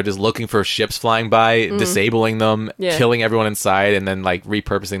people out there just looking for ships flying by, disabling them, Yeah. killing everyone inside, and then like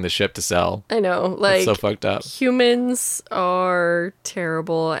repurposing the ship to sell. I know, like, It's so fucked up. humans are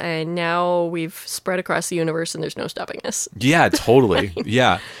terrible, and now we've spread across the universe, and there's no stopping us. Yeah, totally.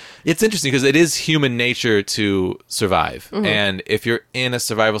 Yeah. It's interesting because it is human nature to survive. And if you're in a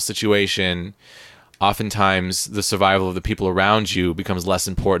survival situation, oftentimes the survival of the people around you becomes less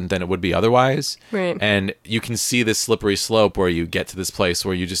important than it would be otherwise. Right. And you can see this slippery slope where you get to this place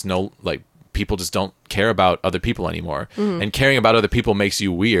where you just know, like, people just don't care about other people anymore. And caring about other people makes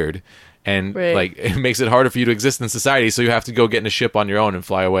you weird. And Right. like it makes it harder for you to exist in society, so you have to go get in a ship on your own and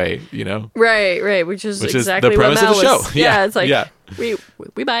fly away, you know? Right, which is the exactly premise what of the Mal was. show. Yeah, it's like, yeah.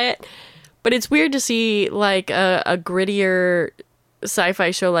 we buy it. But it's weird to see, like, a grittier sci-fi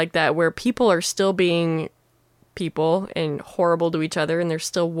show like that where people are still being people and horrible to each other, and there's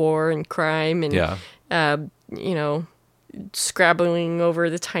still war and crime and, Yeah. you know, scrabbling over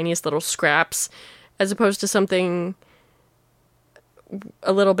the tiniest little scraps, as opposed to something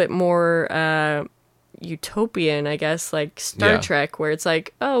a little bit more utopian, I guess, like Star Yeah. Trek, where it's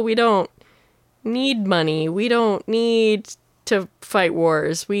like, oh, we don't need money, we don't need to fight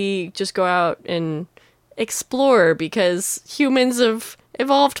wars, we just go out and explore because humans have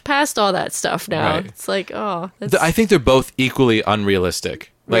evolved past all that stuff now. Right. It's like, oh, that's I think they're both equally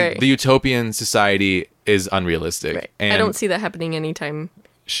unrealistic. Like Right. the utopian society is unrealistic. right. And I don't see that happening anytime.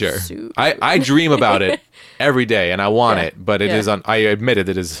 sure. soon. I dream about it every day and I want Yeah. it, but it Yeah. is I admit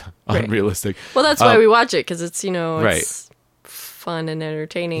it is Right. unrealistic. Well, that's why we watch it, because it's, you know, Right. it's fun and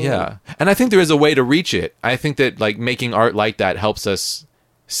entertaining. Yeah. And I think there is a way to reach it. I think that like making art like that helps us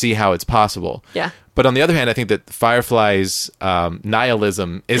see how it's possible. Yeah. But on the other hand, I think that Firefly's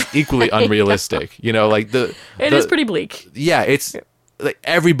nihilism is equally unrealistic. You know, like It is pretty bleak. Yeah, it's like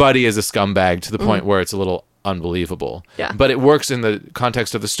everybody is a scumbag to the point where it's a little unbelievable. Yeah. But it works in the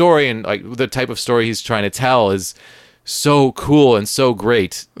context of the story, and like the type of story he's trying to tell is so cool and so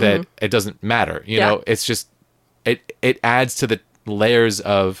great that it doesn't matter. You Yeah. know, it's just it adds to the layers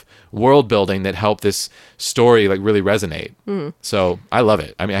of world building that help this story like really resonate. So I love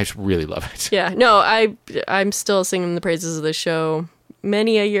it. I mean, I just really love it. Yeah. No, I'm still singing the praises of the show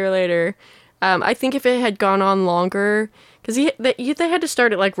many a year later. I think if it had gone on longer, because they had to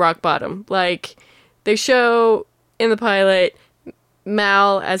start at like rock bottom. Like, they show in the pilot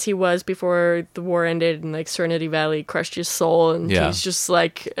Mal as he was before the war ended, and like Serenity Valley crushed his soul, and Yeah. he's just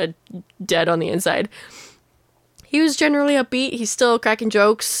like dead on the inside. He was generally upbeat. He's still cracking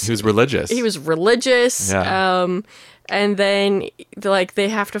jokes. He was religious. He was religious. Yeah. And then like they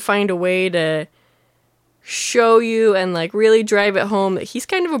have to find a way to show you and like really drive it home that he's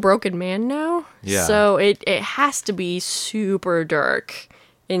kind of a broken man now. Yeah. So it has to be super dark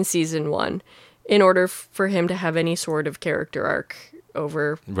in season 1 in order for him to have any sort of character arc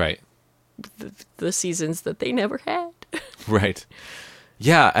over right. the seasons that they never had. Right.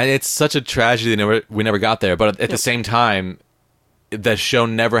 Yeah, and it's such a tragedy we never got there, but at the same time, the show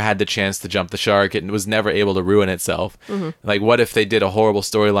never had the chance to jump the shark. It was never able to ruin itself. Like, what if they did a horrible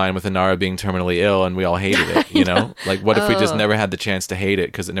storyline with Inara being terminally ill and we all hated it, you know? Like, what if we just never had the chance to hate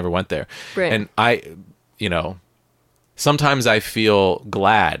it because it never went there? Right. And sometimes I feel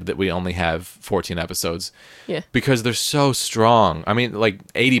glad that we only have 14 episodes. Yeah. Because they're so strong. I mean,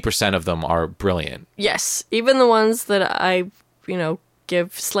 like, 80% of them are brilliant. Yes, even the ones that I,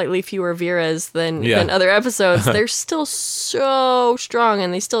 give slightly fewer Viras than other episodes, they're still so strong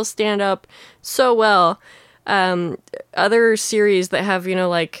and they still stand up so well. Other series that have,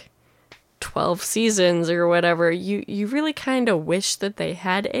 like 12 seasons or whatever, you really kind of wish that they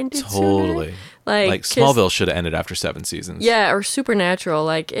had ended Totally. sooner. Like 'cause- Smallville should have ended after 7 seasons. Yeah, or Supernatural.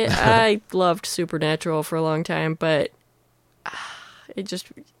 I loved Supernatural for a long time, but it just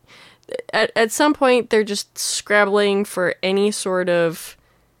at some point they're just scrabbling for any sort of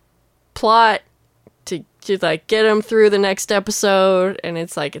plot to like get them through the next episode, and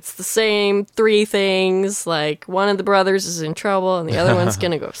it's like it's the same 3 things. Like, one of the brothers is in trouble and the other one's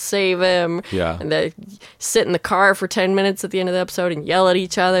gonna go save him. Yeah. And they sit in the car for 10 minutes at the end of the episode and yell at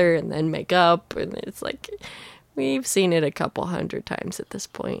each other and then make up, and it's like we've seen it a couple hundred times at this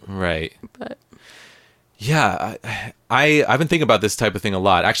point. Right. But Yeah, I've been thinking about this type of thing a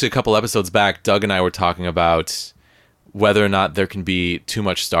lot. Actually, a couple episodes back, Doug and I were talking about whether or not there can be too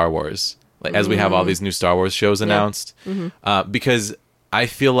much Star Wars, like as we have all these new Star Wars shows announced. Because I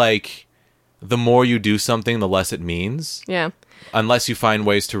feel like the more you do something, the less it means. Yeah. Unless you find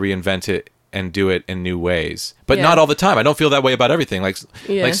ways to reinvent it and do it in new ways. But Yeah. not all the time. I don't feel that way about everything. Like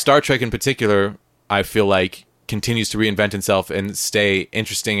Yeah. Star Trek in particular, I feel like continues to reinvent itself and stay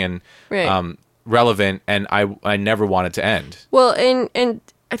interesting and Right. relevant, and I never want it to end. Well, and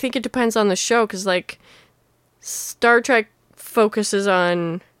I think it depends on the show, because like Star Trek focuses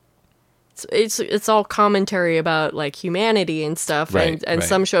on it's all commentary about like humanity and stuff, Right, and right.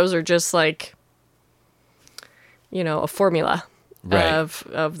 some shows are just like, you know, a formula Right.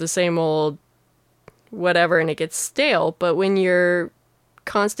 of the same old whatever, and it gets stale. But when you're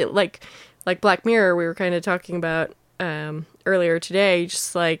constant, like Black Mirror, we were kind of talking about earlier today,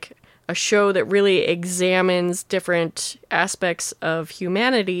 just like a show that really examines different aspects of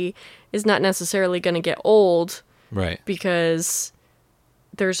humanity is not necessarily going to get old, Right. because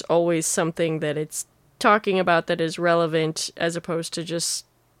there's always something that it's talking about that is relevant, as opposed to just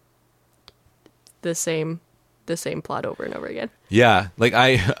the same plot over and over again. Yeah, like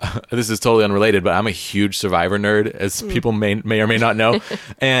this is totally unrelated, but I'm a huge Survivor nerd, as people may or may not know.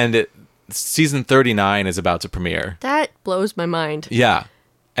 And season 39 is about to premiere. That blows my mind. Yeah.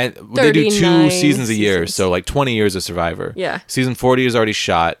 And they do 2 39 seasons a year, seasons. so like 20 years of Survivor. Yeah. Season 40 is already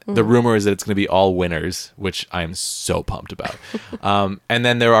shot. The rumor is that it's going to be all winners, which I'm so pumped about. And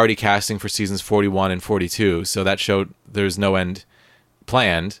then they're already casting for seasons 41 and 42, so that showed there's no end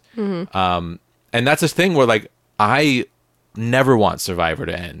planned. And that's a thing where, like, I never want Survivor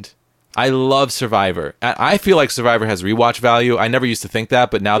to end. I love Survivor. I feel like Survivor has rewatch value. I never used to think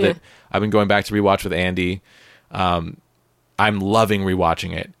that, but now that I've been going back to rewatch with Andy, I'm loving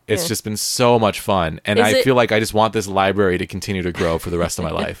rewatching it. It's just been so much fun. And I feel like I just want this library to continue to grow for the rest of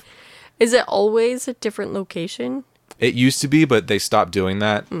my life. Is it always a different location? It used to be, but they stopped doing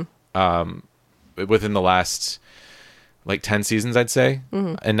that within the last, like, 10 seasons, I'd say.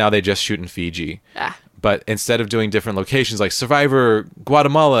 And now they just shoot in Fiji. But instead of doing different locations, like Survivor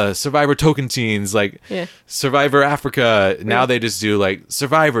Guatemala, Survivor Tocantins, like Survivor Africa, now they just do like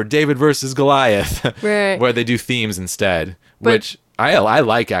Survivor David versus Goliath, Right. where they do themes instead, which I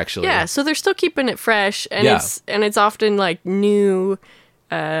like, actually. Yeah, so they're still keeping it fresh, and Yeah. it's often like new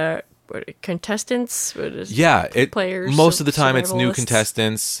contestants. Players. Most of the time, it's new survivalists.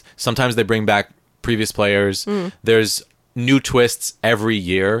 contestants. Sometimes they bring back previous players. There's new twists every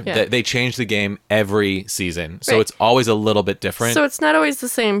year. Yeah. They change the game every season, so Right. it's always a little bit different. So it's not always the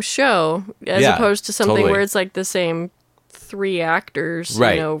same show, as Yeah, opposed to something totally. where it's like the same 3 actors,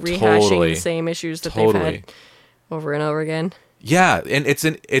 Right, you know, rehashing totally. the same issues that Totally. they've had over and over again. Yeah, and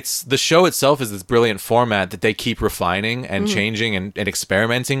it's the show itself is this brilliant format that they keep refining and changing and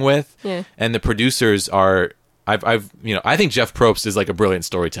experimenting with. Yeah. And the producers are I think Jeff Probst is like a brilliant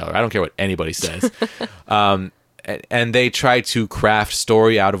storyteller. I don't care what anybody says. And they try to craft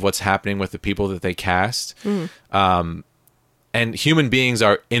story out of what's happening with the people that they cast. And human beings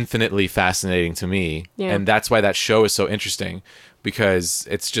are infinitely fascinating to me. Yeah. And that's why that show is so interesting, because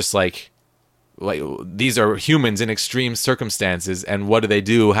it's just like these are humans in extreme circumstances, and what do they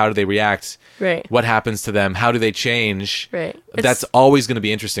do? How do they react? Right. What happens to them? How do they change? Right. That's It's always going to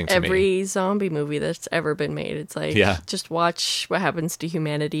be interesting to me. every zombie movie that's ever been made. It's like, Yeah. just watch what happens to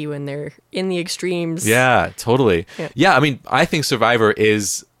humanity when they're in the extremes. Yeah, totally. Yeah, I mean, I think Survivor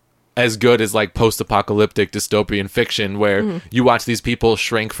is as good as like post-apocalyptic dystopian fiction, where you watch these people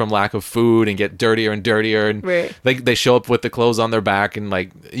shrink from lack of food and get dirtier and dirtier, and Right. they show up with the clothes on their back, and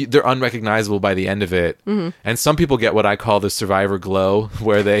like they're unrecognizable by the end of it. And some people get what I call the Survivor glow,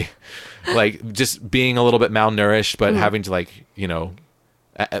 where they like just being a little bit malnourished, but having to, like, you know,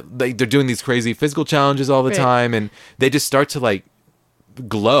 they're doing these crazy physical challenges all the Right. time, and they just start to like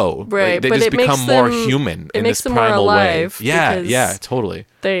glow. Right, Like, they but just it makes become more them- human it in makes this them more primal alive, way. Yeah, because yeah, totally.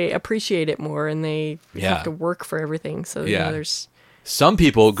 They appreciate it more, and they Yeah. have to work for everything. So Yeah. there's Some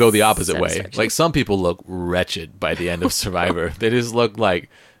people go the opposite way. Satisfaction. Like, some people look wretched by the end of Survivor. They just look like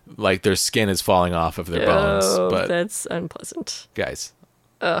their skin is falling off of their bones. But that's unpleasant. guys,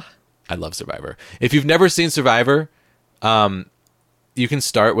 I love Survivor. If you've never seen Survivor, you can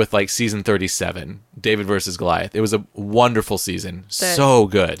start with like season 37, David versus Goliath. It was a wonderful season. That- So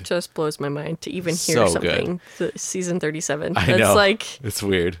good. Just blows my mind to even hear So good. something. Season 37. I That's know. like, It's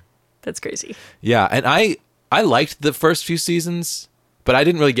weird. that's crazy. Yeah, and I liked the first few seasons, but I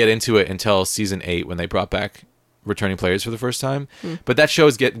didn't really get into it until season 8 when they brought back returning players for the first time. But that show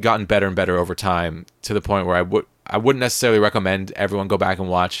has gotten better and better over time, to the point where I wouldn't necessarily recommend everyone go back and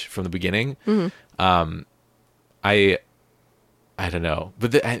watch from the beginning. I don't know,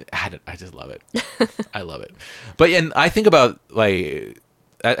 but I just love it. I love it. But and I think about, like,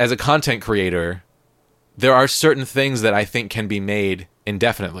 as a content creator, there are certain things that I think can be made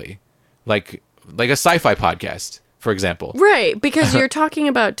indefinitely, like a sci-fi podcast, for example. Right, because you're talking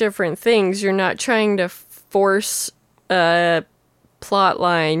about different things. You're not trying to force a plot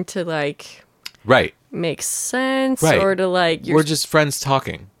line to like make sense or to like. We're just friends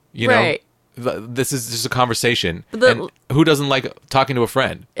talking, you know. This is just a conversation, and who doesn't like talking to a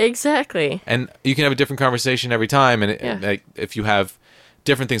friend? Exactly. And you can have a different conversation every time, and like, if you have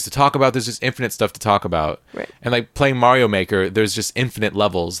different things to talk about, there's just infinite stuff to talk about. Right. And like playing Mario Maker, there's just infinite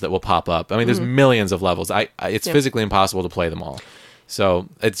levels that will pop up. I mean, there's millions of levels. It's physically impossible to play them all. So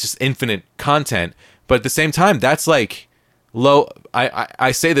it's just infinite content. But at the same time, that's like low.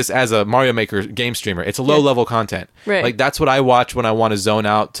 I say this as a Mario Maker game streamer. It's a low level content. Right. Like that's what I watch when I want to zone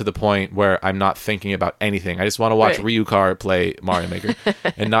out to the point where I'm not thinking about anything. I just want to watch Ryukar play Mario Maker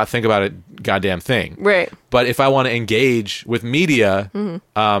and not think about a goddamn thing. Right. But if I want to engage with media, then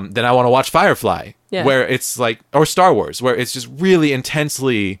I want to watch Firefly, where it's like, or Star Wars, where it's just really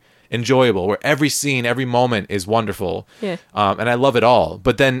intensely enjoyable, where every scene, every moment is wonderful. Yeah. And I love it all.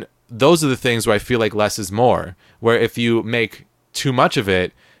 But then those are the things where I feel like less is more, where if you make too much of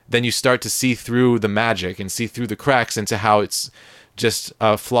it, then you start to see through the magic and see through the cracks into how it's just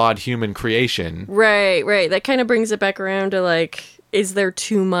a flawed human creation. Right. That kind of brings it back around to like, is there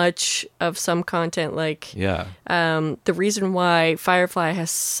too much of some content? Like, the reason why Firefly has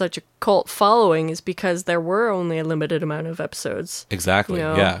such a cult following is because there were only a limited amount of episodes. Exactly. You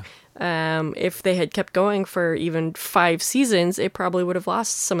know? Yeah. If they had kept going for even 5 seasons, it probably would have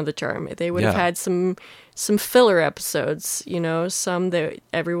lost some of the charm. They would have had some filler episodes, you know, some that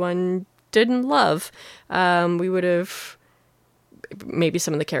everyone didn't love. We would have, maybe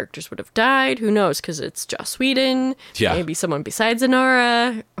some of the characters would have died. Who knows? Because it's Joss Whedon. Yeah. Maybe someone besides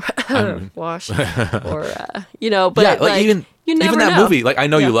Inara, Wash, or you know. But like, even you never that know. movie. Like I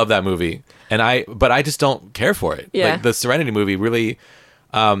know you love that movie, but I just don't care for it. Yeah. Like the Serenity movie really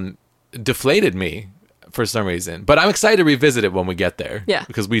deflated me for some reason. But I'm excited to revisit it when we get there. Yeah.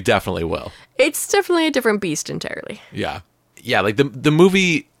 Because we definitely will. It's definitely a different beast entirely. Yeah. Yeah, like the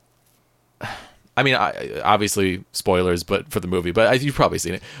movie, I mean, obviously spoilers, but for the movie, but you've probably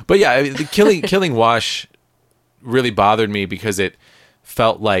seen it. But yeah, the killing Wash really bothered me because it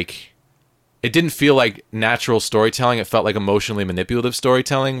felt like, it didn't feel like natural storytelling. It felt like emotionally manipulative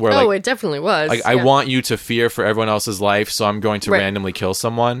storytelling. Where it definitely was. Like, I want you to fear for everyone else's life, so I'm going to randomly kill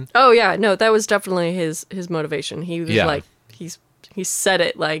someone. Oh yeah, no, that was definitely his motivation. He was like, he said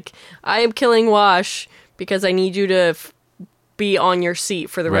it like, I am killing Wash because I need you to be on your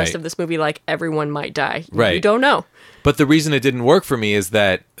seat for the rest of this movie. Like everyone might die. Right. You don't know. But the reason it didn't work for me is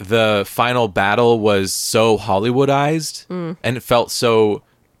that the final battle was so Hollywoodized, and it felt so.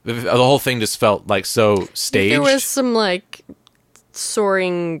 The whole thing just felt like so staged. There was some like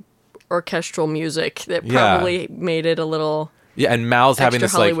soaring orchestral music that probably made it a little and Mal's having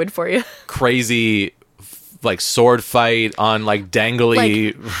this Hollywood like for you. crazy like sword fight on like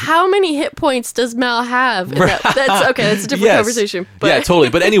dangly. Like, how many hit points does Mal have? That's okay. That's a different conversation. But. Yeah, totally.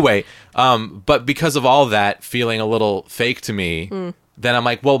 But anyway, but because of all that feeling a little fake to me, then I'm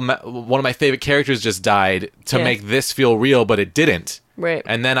like, well, one of my favorite characters just died to make this feel real, but it didn't. Right.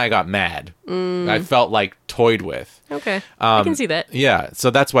 And then I got mad. I felt like toyed with. Okay. I can see that. Yeah. So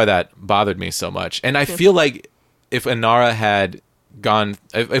that's why that bothered me so much. And I feel like if Inara had gone,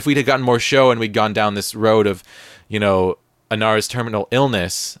 if we'd had gotten more show and we'd gone down this road of, you know, Inara's terminal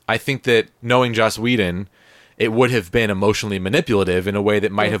illness, I think that knowing Joss Whedon, it would have been emotionally manipulative in a way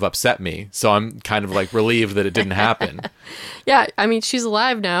that might have upset me. So I'm kind of like relieved that it didn't happen. Yeah. I mean, she's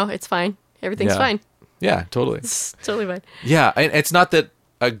alive now. It's fine. Everything's fine. Yeah, totally. It's totally fine. Yeah, and it's not that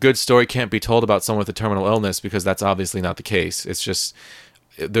a good story can't be told about someone with a terminal illness, because that's obviously not the case. It's just,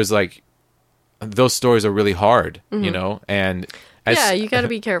 there's like, those stories are really hard, you know? And you got to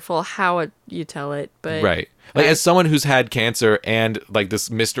be careful how you tell it. But right. Like, as someone who's had cancer and like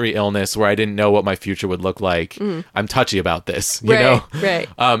this mystery illness where I didn't know what my future would look like, I'm touchy about this, you know? Right.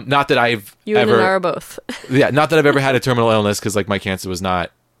 Not that I've you ever... You and Inara both. Yeah, not that I've ever had a terminal illness, because like my cancer was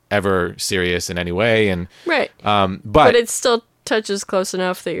not ever serious in any way, and but it still touches close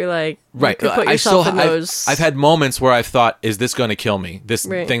enough that you're like, right. You could put yourself in those. I've had moments where I've thought, is this going to kill me? This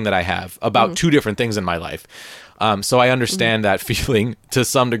thing that I have about 2 different things in my life. So I understand that feeling to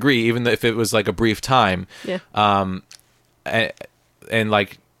some degree, even if it was like a brief time. Yeah. And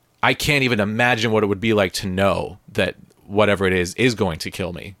like, I can't even imagine what it would be like to know that whatever it is going to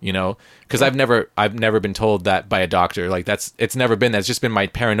kill me, you know? Because I've never been told that by a doctor. Like, it's never been that. It's just been my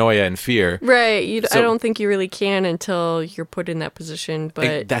paranoia and fear. Right. I don't think you really can until you're put in that position.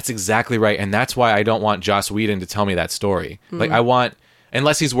 But that's exactly right. And that's why I don't want Joss Whedon to tell me that story. Like, I want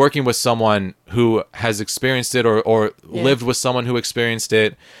unless he's working with someone who has experienced it or lived with someone who experienced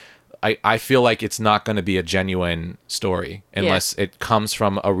it, I feel like it's not going to be a genuine story unless it comes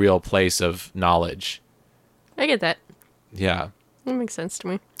from a real place of knowledge. I get that. Yeah. That makes sense to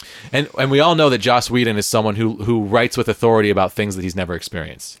me. And we all know that Joss Whedon is someone who writes with authority about things that he's never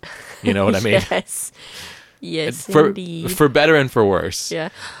experienced. You know what I mean? Yes, indeed. For better and for worse. Yeah.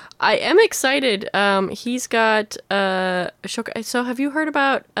 I am excited. He's got a show. So have you heard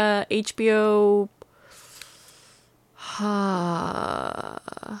about HBO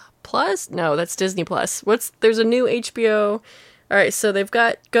Plus? No, that's Disney Plus. There's a new HBO. All right, so they've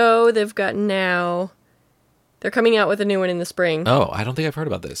got Go, they've got Now. They're coming out with a new one in the spring. Oh, I don't think I've heard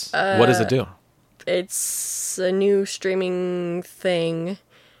about this. What does it do? It's a new streaming thing,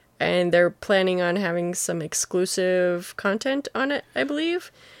 and they're planning on having some exclusive content on it, I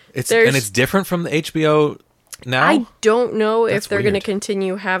believe. It's different from the HBO Now? I don't know if they're going to weird.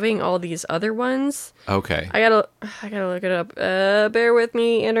 continue having all these other ones. Okay. I gotta look it up. Bear with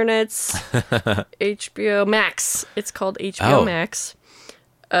me, internets. HBO Max. It's called HBO Max.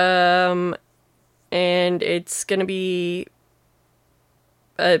 And it's gonna be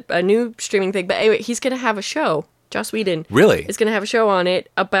a new streaming thing. But anyway, he's gonna have a show. Joss Whedon. Really? Is gonna have a show on it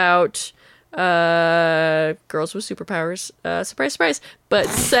about girls with superpowers. Surprise, surprise. But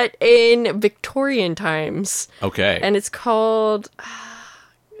set in Victorian times. Okay. And it's called...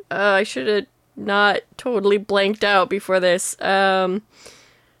 I should have not totally blanked out before this. The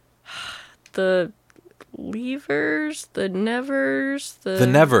Levers? The Nevers? The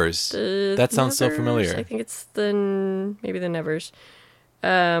Nevers. That sounds so Nevers? familiar. I think it's maybe the Nevers.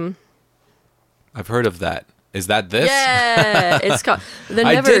 I've heard of that. Is that this? Yeah, it's called The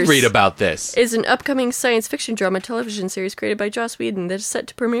I Nevers. did read about this. Is an upcoming science fiction drama television series created by Joss Whedon that is set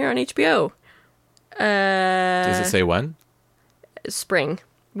to premiere on HBO. Does it say when? Spring.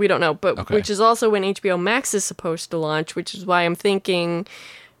 We don't know, but Okay. which is also when HBO Max is supposed to launch, which is why I'm thinking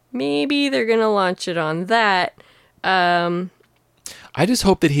maybe they're going to launch it on that. I just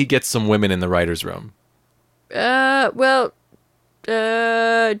hope that he gets some women in the writer's room. Jane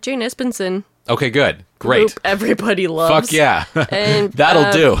Espenson. Okay, good. Great. Who everybody loves. Fuck yeah. And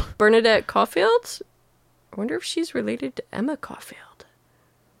That'll do. Bernadette Caulfield. I wonder if she's related to Emma Caulfield,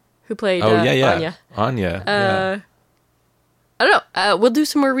 who played Anya. Anya. Yeah. I don't know. We'll do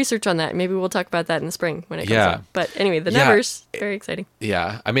some more research on that. Maybe we'll talk about that in the spring when it comes out. But anyway, The Nevers, very exciting.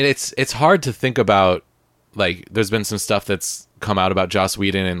 Yeah. I mean, it's hard to think about, like, there's been some stuff that's come out about Joss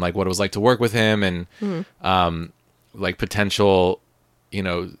Whedon and, like, what it was like to work with him and, like, potential, you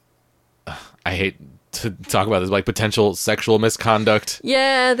know, I hate to talk about this, like, potential sexual misconduct.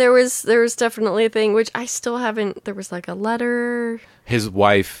 Yeah, there was definitely a thing, which I still haven't. There was, like, a letter. His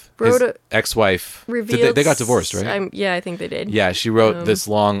wife, his ex-wife, they got divorced, right? Yeah, I think they did. Yeah, she wrote this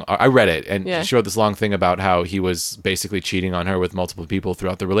long... I read it, and Yeah. she wrote this long thing about how he was basically cheating on her with multiple people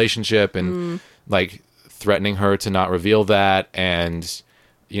throughout the relationship and, like, threatening her to not reveal that and,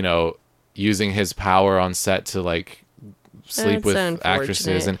 you know, using his power on set to, like, sleep with That's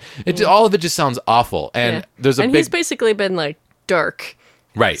actresses. And unfortunate. all of it just sounds awful. And there's a big... he's basically been, like, dark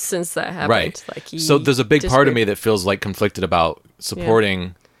right. since that happened. Right. Like, So there's a big part of me that feels, like, conflicted about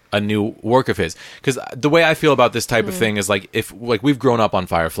supporting a new work of his, because the way I feel about this type of thing is like, if like we've grown up on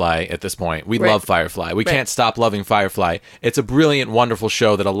Firefly at this point, we love Firefly, we can't stop loving Firefly. It's a brilliant, wonderful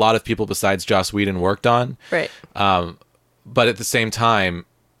show that a lot of people besides Joss Whedon worked on, Right. but at the same time,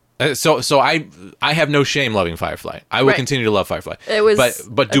 so I have no shame loving Firefly. I will continue to love Firefly. It was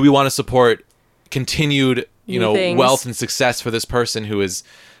but do we want to support continued New things. wealth and success for this person who is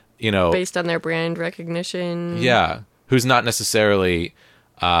Based on their brand recognition. yeah, who's not necessarily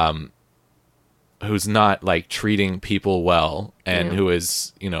who's not like treating people well and who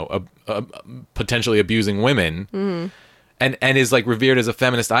is potentially abusing women and is like revered as a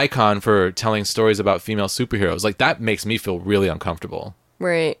feminist icon for telling stories about female superheroes. Like, that makes me feel really uncomfortable.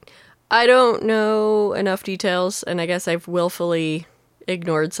 Right. I don't know enough details, and I guess I've willfully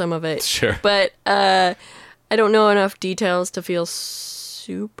ignored some of it. Sure. But I don't know enough details to feel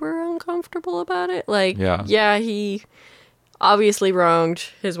super uncomfortable about it. Like, yeah, he obviously wronged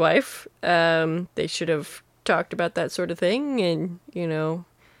his wife. They should have talked about that sort of thing and,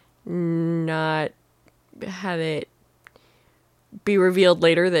 not had it be revealed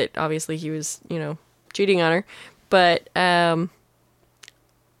later that obviously he was, cheating on her. But I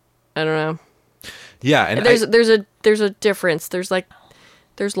don't know. Yeah, and there's a difference. There's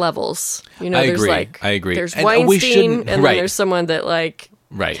levels. I there's agree. like I agree. There's And Weinstein, we shouldn't- and then right. there's someone that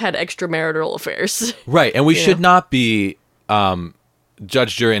Right. had extramarital affairs. Right, and we should not be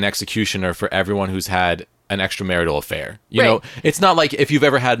judge, jury, and executioner for everyone who's had an extramarital affair. You Right. know, it's not like if you've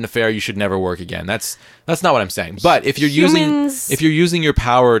ever had an affair, you should never work again. That's not what I'm saying. But if you're Humans using your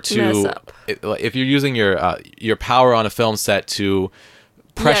power mess to up. if you're using your power on a film set to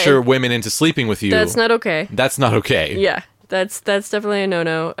pressure Yeah. women into sleeping with you, That's not okay. that's not okay. Yeah, that's definitely a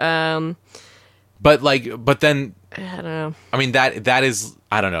no-no. But then I don't know. I mean that is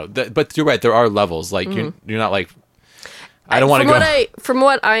I don't know. But you're right. There are levels. Like you're not like I don't want to go. From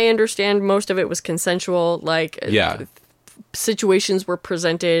what I understand, most of it was consensual. Like, Yeah. situations were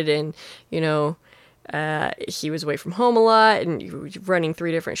presented, and he was away from home a lot, and you were running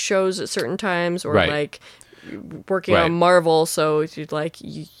 3 different shows at certain times, or Right. like working Right. on Marvel, so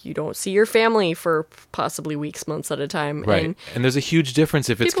you don't see your family for possibly weeks, months at a time. Right. And there's a huge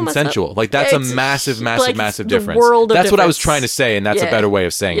difference if it's People mess up. consensual. Like that's a It's massive the difference. world of That's what I was difference. trying to say, and that's a Yeah. better way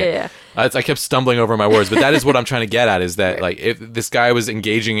of saying it. Yeah. I kept stumbling over my words, but that is what I'm trying to get at is that like if this guy was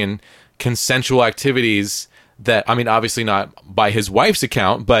engaging in consensual activities that I mean obviously not by his wife's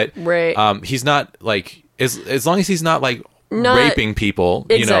account, but Right. he's not like as long as he's not like Not- raping people,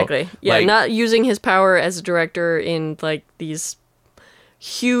 Exactly. you know, Yeah, like, not using his power as a director in like these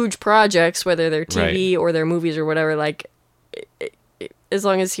huge projects, whether they're TV or they're movies or whatever. Like, as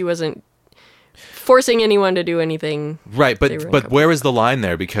long as he wasn't forcing anyone to do anything. right, they were but where is the line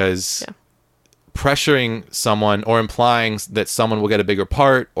there? Because Yeah. pressuring someone or implying that someone will get a bigger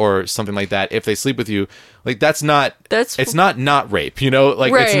part or something like that if they sleep with you, like it's not rape, you know,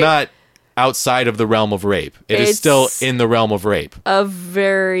 like it's Right. not outside of the realm of rape. It is still It's in the realm of rape. A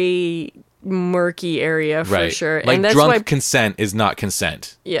very murky area for Right. sure. Like and that's drunk why, consent is not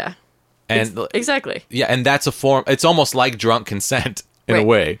consent. yeah. And Exactly. yeah, and that's a form, it's almost like drunk consent in a Right.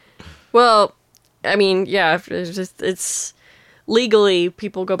 way. Well, I mean, yeah, it's legally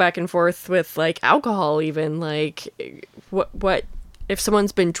people go back and forth with like alcohol even, like what if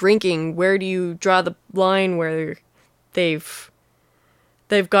someone's been drinking, where do you draw the line where they've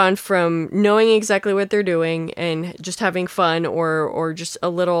gone from knowing exactly what they're doing and just having fun or just a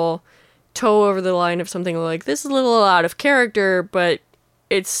little toe over the line of something like this is a little out of character, but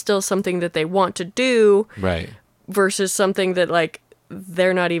it's still something that they want to do Right. versus something that like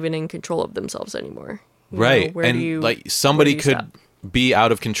they're not even in control of themselves anymore. You know, Right. where And do you, like somebody where do you could stop? be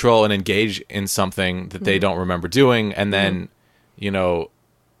out of control and engage in something that Mm-hmm. they don't remember doing and then, you know,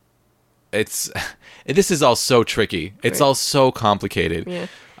 it's this is all so tricky. It's Right. all so complicated. Yeah.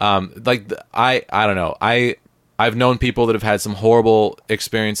 I don't know. I've known people that have had some horrible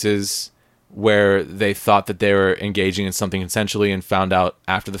experiences where they thought that they were engaging in something consensually and found out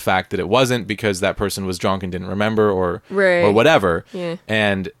after the fact that it wasn't because that person was drunk and didn't remember or Right. whatever. Yeah.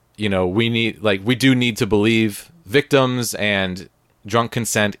 And you know, we do need to believe victims, and drunk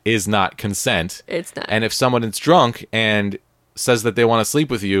consent is not consent. It's not. And if someone is drunk and says that they want to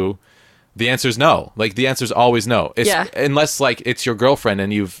sleep with you, the answer is no. Like the answer is always no. Yeah. Unless like it's your girlfriend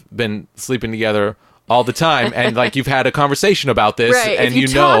and you've been sleeping together all the time and like you've had a conversation about this Right. and If you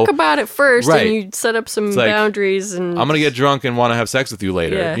know talk about it first Right. and you set up some like, boundaries and I'm going to get drunk and want to have sex with you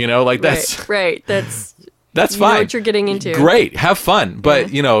later. yeah. You know, like that's right. That's that's you fine. know what you're getting into. Great. Have fun.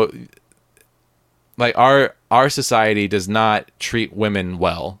 But, you know, like our society does not treat women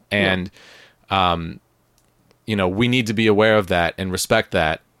well, and you know, we need to be aware of that and respect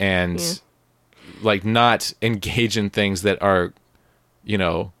that, and like not engage in things that are, you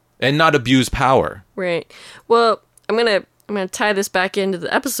know, and not abuse power. Right. Well, I'm gonna tie this back into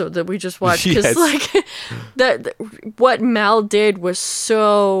the episode that we just watched because Yes. like that what Mal did was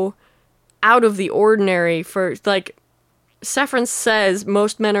so out of the ordinary for like. Saffron says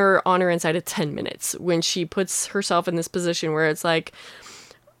most men are on her inside of 10 minutes when she puts herself in this position where it's like,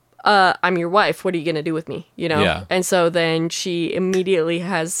 I'm your wife. What are you going to do with me? You know? Yeah. And so then she immediately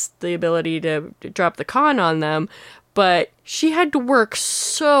has the ability to drop the con on them. But she had to work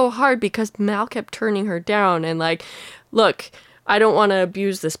so hard because Mal kept turning her down and like, look, I don't want to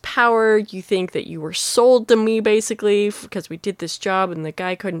abuse this power. You think that you were sold to me basically because we did this job and the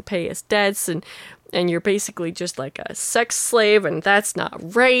guy couldn't pay his debts and you're basically just like a sex slave and that's not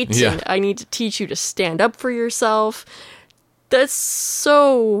right. Yeah. And I need to teach you to stand up for yourself. That's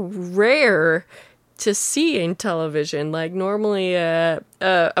so rare to see in television. Like normally a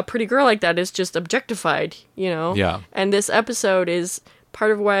pretty girl like that is just objectified, you know? Yeah. And this episode is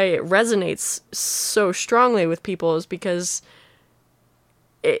part of why it resonates so strongly with people is because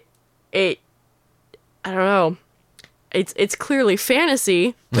it I don't know. It's clearly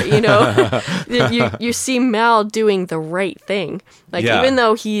fantasy, but you know, you see Mal doing the right thing. Like Yeah. even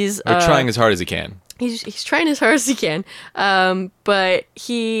though he's Or trying as hard as he can. he's trying as hard as he can, but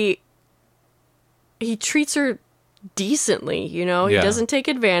he treats her decently, you know? Yeah. He doesn't take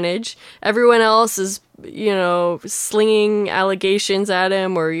advantage. Everyone else is, you know, slinging allegations at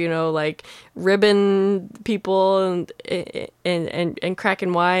him, or, you know, like ribbing people and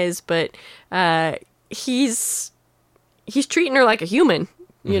cracking wise, but he's treating her like a human,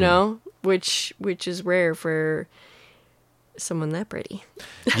 you know, which is rare for someone that pretty.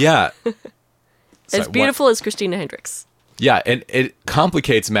 Yeah. As beautiful as Christina Hendricks. Yeah, and it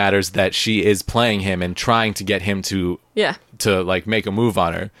complicates matters that she is playing him and trying to get him to like make a move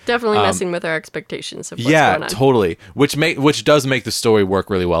on her. Definitely messing with our expectations of what's going on. Totally. Which does make the story work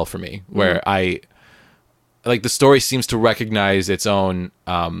really well for me. Where I like the story seems to recognize its own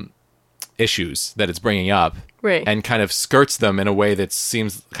issues that it's bringing up, right, and kind of skirts them in a way that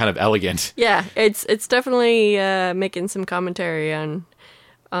seems kind of elegant. Yeah, it's definitely making some commentary on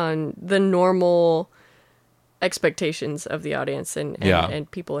the normal expectations of the audience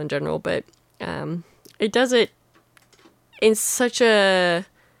and people in general, but it does it in such a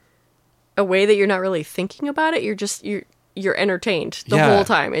way that you're not really thinking about it. You're entertained the whole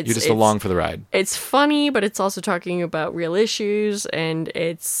time. You're just along for the ride. It's funny, but it's also talking about real issues, and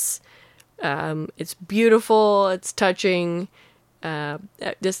it's beautiful. It's touching.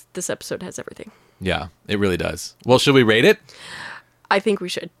 This episode has everything. Yeah, it really does. Well, should we rate it? I think we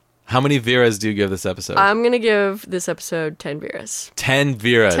should. How many Viras do you give this episode? I'm going to give this episode 10 Viras. 10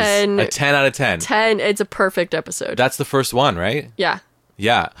 Viras. A 10 out of 10. 10. It's a perfect episode. That's the first one, right? Yeah.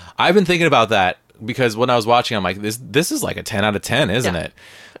 Yeah. I've been thinking about that because when I was watching, I'm like, this is like a 10 out of 10, isn't it?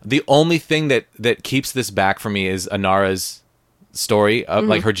 The only thing that keeps this back for me is Anara's story of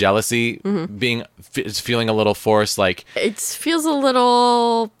like her jealousy feeling a little forced. Like it feels a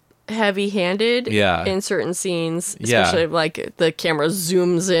little heavy-handed in certain scenes, especially like the camera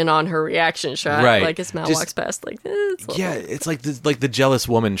zooms in on her reaction shot, like as Mal walks past, like it's like the jealous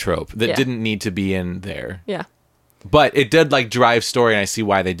woman trope that didn't need to be in there. Yeah, but it did like drive story, and I see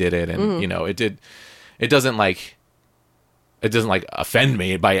why they did it, and you know, it doesn't offend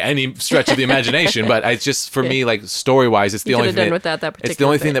me by any stretch of the imagination, but it's just for me, like story wise, it's the only thing it's the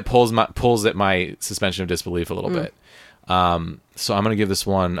only thing that pulls at my suspension of disbelief a little bit. So I'm going to give this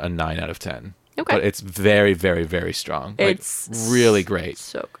one a 9 out of 10. Okay. But it's very, very, very strong. It's really great.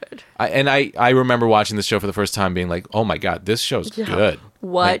 So good. I remember watching this show for the first time being like, oh my God, this show's good.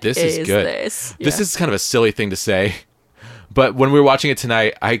 What this is good. This? This is kind of a silly thing to say. But when we were watching it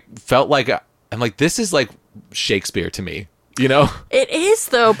tonight, I felt like, I'm like, this is like Shakespeare to me, you know? It is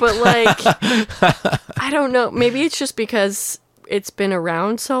though, but like, I don't know. Maybe it's just because it's been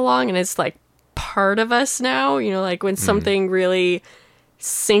around so long and it's like, part of us now, you know, like when something really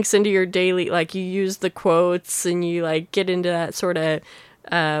sinks into your daily, like you use the quotes and you like get into that sort of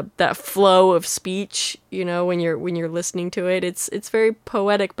that flow of speech, you know, when you're listening to it. It's very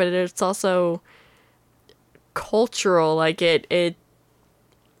poetic, but it's also cultural. Like it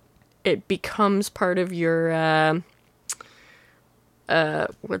becomes part of your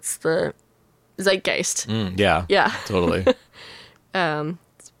what's the zeitgeist. Yeah, totally.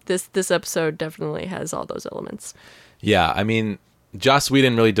 This episode definitely has all those elements. Yeah, I mean, Joss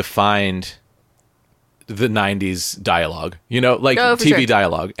Whedon really defined the 90s dialogue, you know, like TV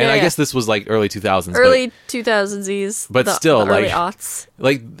dialogue. And I guess this was like early 2000s. Early 2000s. But still, the early aughts.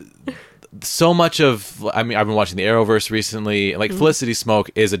 Like, so much of, I mean, I've been watching the Arrowverse recently. Like, Felicity Smoke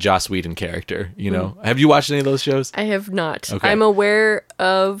is a Joss Whedon character, you know? Have you watched any of those shows? I have not. Okay. I'm aware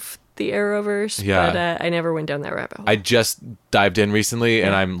of the Arrowverse, but I never went down that rabbit hole. I just dived in recently,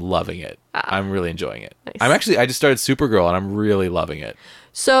 and I'm loving it. I'm really enjoying it. Nice. I just started Supergirl, and I'm really loving it.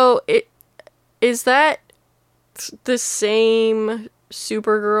 So, is that the same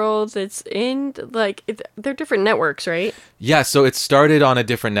Supergirl that's in, like, they're different networks, right? Yeah, so it started on a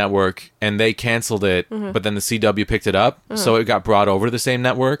different network, and they canceled it, but then the CW picked it up, so it got brought over to the same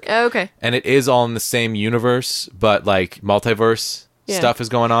network. Oh, okay. And it is all in the same universe, but, like, multiverse stuff is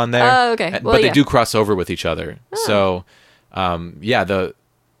going on there. Oh, okay. But they do cross over with each other. So, the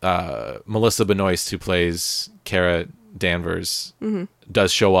Melissa Benoist, who plays Kara Danvers,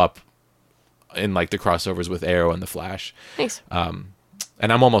 does show up in, like, the crossovers with Arrow and The Flash. Thanks. And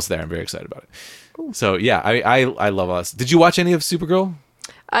I'm almost there. I'm very excited about it. Cool. So, yeah, I love all this. Did you watch any of Supergirl?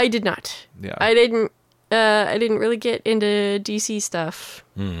 I did not. Yeah. I didn't really get into DC stuff,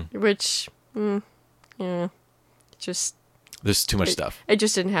 which, just... There's too much stuff. It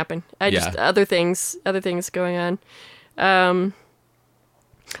just didn't happen. Other things going on. I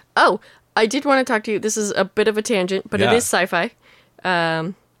did want to talk to you. This is a bit of a tangent, but it is sci-fi.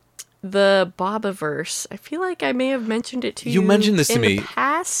 The Bobiverse. I feel like I may have mentioned it to you. You mentioned this to me in the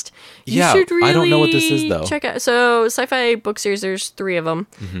past. Yeah, you should really I don't know what this is though. Check out. So, sci-fi book series. There's 3 of them,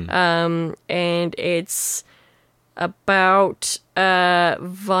 and it's about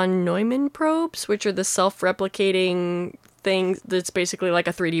von Neumann probes, which are the self-replicating things. That's basically like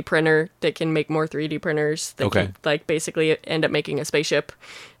a 3D printer that can make more 3D printers that can like basically end up making a spaceship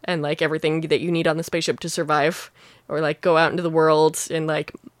and like everything that you need on the spaceship to survive, or like go out into the world and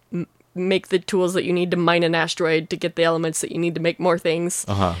like make the tools that you need to mine an asteroid to get the elements that you need to make more things.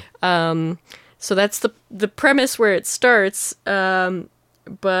 So that's the premise where it starts.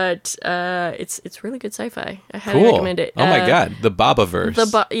 But it's really good sci-fi. I highly recommend it. Oh my god, the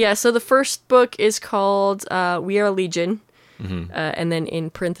Bobaverse. So the first book is called We Are Legion, and then in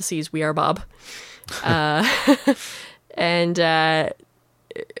parentheses We Are Bob, and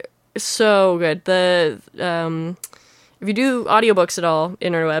so good. If you do audiobooks at all,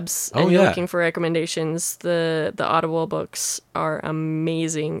 interwebs, and you're looking for recommendations, the Audible books are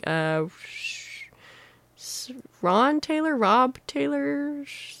amazing. Rob Taylor,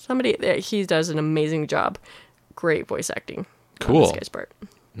 somebody, he does an amazing job. Great voice acting. Cool. On this guy's part.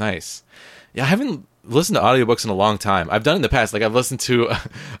 Nice. Yeah, I haven't listened to audiobooks in a long time. I've done it in the past. Like, I've listened to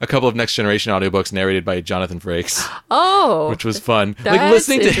a couple of Next Generation audiobooks narrated by Jonathan Frakes. Oh. Which was fun. Like,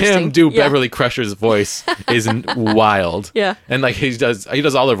 listening to him do Beverly Crusher's voice is wild. Yeah. And, like, he does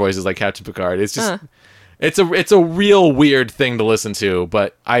all their voices like Captain Picard. It's just... It's a real weird thing to listen to,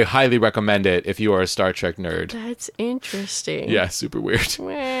 but I highly recommend it if you are a Star Trek nerd. That's interesting. Yeah, super weird.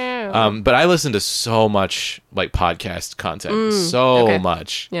 Wow. But I listen to so much like podcast content, so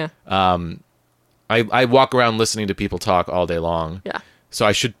much. Yeah. I walk around listening to people talk all day long. Yeah. So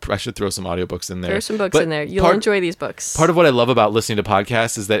I should throw some audiobooks in there. There's some books in there. You'll enjoy these books. Part of what I love about listening to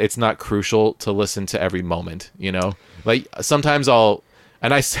podcasts is that it's not crucial to listen to every moment, you know? Like sometimes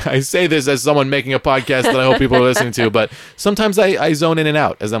and I say this as someone making a podcast that I hope people are listening to, but sometimes I zone in and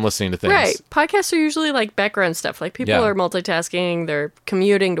out as I'm listening to things. Right. Podcasts are usually like background stuff. Like people are multitasking, they're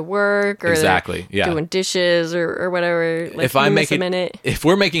commuting to work, or they're doing dishes or whatever. Like if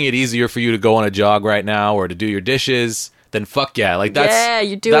we're making it easier for you to go on a jog right now or to do your dishes, then fuck yeah. Like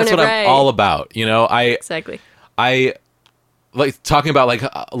you're doing that's it what right. I'm all about. You know, Exactly. I like talking about like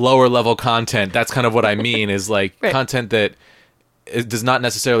lower level content. That's kind of what I mean is like content that it does not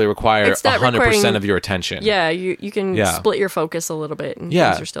necessarily require 100% of your attention. Yeah, you can split your focus a little bit and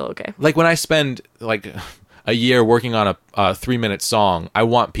things are still okay. Like when I spend like a year working on a 3-minute song, I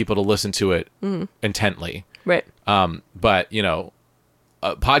want people to listen to it intently. Right. But, you know,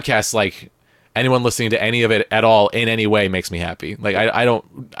 podcasts, like anyone listening to any of it at all in any way makes me happy. Like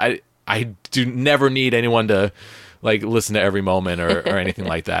I do never need anyone to like listen to every moment or anything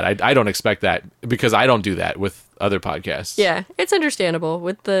like that. I don't expect that because I don't do that with other podcasts. Yeah, it's understandable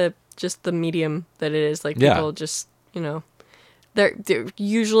with the medium that it is. Like people just, you know, they're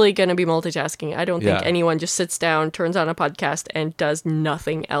usually going to be multitasking. I don't think anyone just sits down, turns on a podcast, and does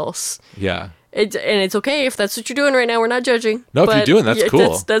nothing else. Yeah. And it's okay if that's what you're doing right now. We're not judging. No, if you're doing that's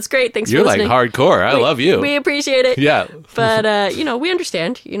cool. That's great. Thanks you're for listening. You're like hardcore. I love you. We appreciate it. Yeah. But you know, we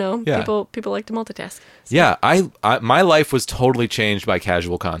understand. You know, people like to multitask. So. Yeah, I my life was totally changed by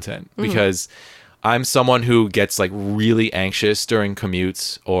casual content because I'm someone who gets like really anxious during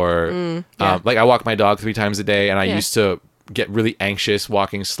commutes or like I walk my dog 3 times a day and I used to get really anxious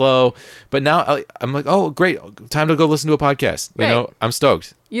walking slow, but now I'm like, oh great, time to go listen to a podcast. You know, I'm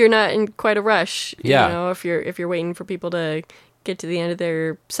stoked. You're not in quite a rush. You know, if you're waiting for people to get to the end of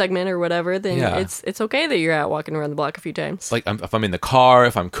their segment or whatever, then it's okay that you're out walking around the block a few times. Like if I'm in the car,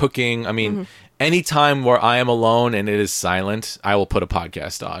 if I'm cooking, I mean, any time where I am alone and it is silent, I will put a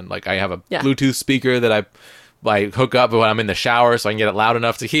podcast on. Like I have a Bluetooth speaker that I hook up when I'm in the shower so I can get it loud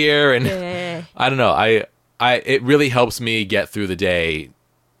enough to hear. And I don't know, it really helps me get through the day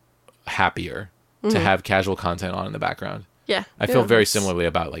happier to have casual content on in the background. Yeah. I feel very similarly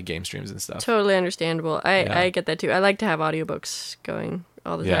about like game streams and stuff. Totally understandable. I get that too. I like to have audiobooks going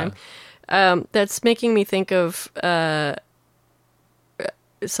all the time. That's making me think of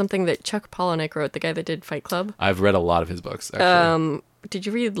something that Chuck Palahniuk wrote, the guy that did Fight Club. I've read a lot of his books, actually. Did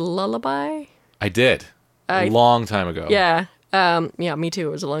you read Lullaby? I did. A long time ago. Yeah. Me too.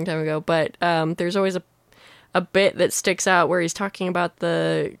 It was a long time ago. But there's always a bit that sticks out where he's talking about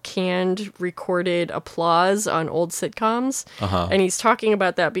the canned recorded applause on old sitcoms. And he's talking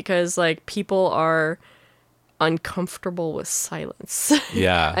about that because like people are uncomfortable with silence.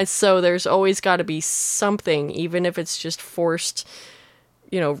 Yeah. And so there's always got to be something, even if it's just forced,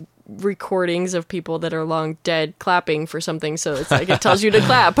 you know, recordings of people that are long dead clapping for something. So it's like it tells you to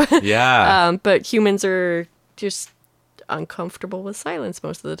clap. Yeah. But humans are just uncomfortable with silence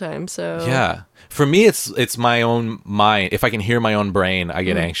most of the time. So yeah, for me it's my own mind. If I can hear my own brain, I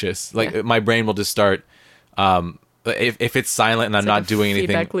get anxious. Like my brain will just start if it's silent and I'm not doing anything.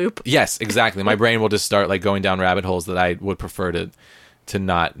 Feedback loop. Yes, exactly. My brain will just start like going down rabbit holes that I would prefer to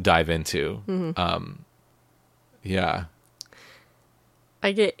not dive into. Yeah.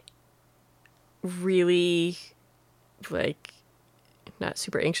 I get really like not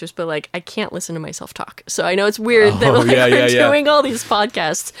super anxious, but like I can't listen to myself talk. So I know it's weird that like we're doing all these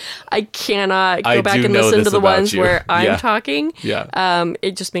podcasts. I cannot go back and listen to the ones where I'm talking. Yeah.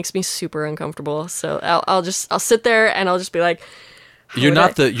 It just makes me super uncomfortable. So I'll sit there and I'll just be like, you're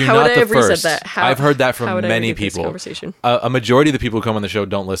not the first. I've heard that from many people. A majority of the people who come on the show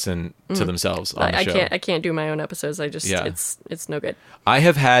don't listen to themselves on the show. I can't do my own episodes. I just it's no good.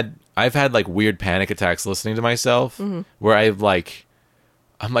 I've had like weird panic attacks listening to myself where I'm like,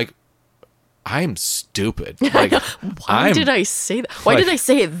 I'm stupid. Like, why did I say that? Why did I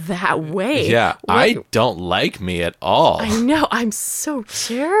say it that way? Yeah, I don't like me at all. I know. I'm so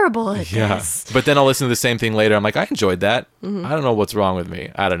terrible at this. But then I'll listen to the same thing later. I'm like, I enjoyed that. I don't know what's wrong with me.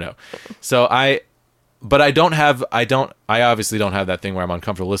 I don't know. So I obviously don't have that thing where I'm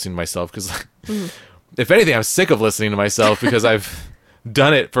uncomfortable listening to myself because, if anything, I'm sick of listening to myself because I've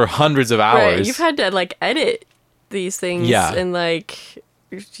done it for hundreds of hours. Right. You've had to like edit these things and like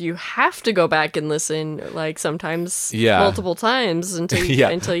you have to go back and listen like sometimes multiple times until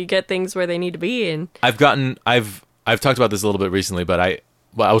you get things where they need to be. And I've talked about this a little bit recently, but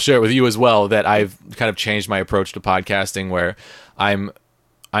I'll share it with you as well, that I've kind of changed my approach to podcasting where I'm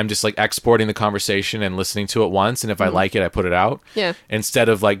just like exporting the conversation and listening to it once, and if I like it, I put it out. Yeah. Instead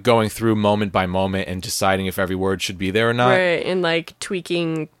of like going through moment by moment and deciding if every word should be there or not. Right, and like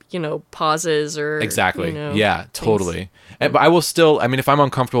tweaking, pauses or exactly. Yeah, totally. But I will still, if I'm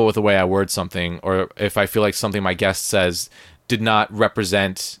uncomfortable with the way I word something, or if I feel like something my guest says did not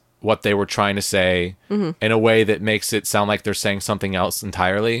represent what they were trying to say in a way that makes it sound like they're saying something else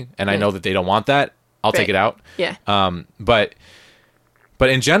entirely, and I know that they don't want that, I'll take it out. Yeah. But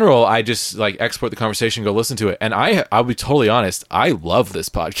in general, I just like export the conversation, go listen to it. And I'll be totally honest, I love this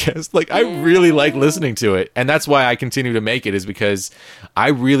podcast. Like, I really like listening to it. And that's why I continue to make it, is because I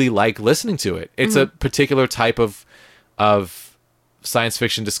really like listening to it. It's a particular type of science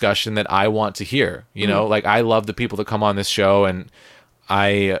fiction discussion that I want to hear. Like, I love the people that come on this show, and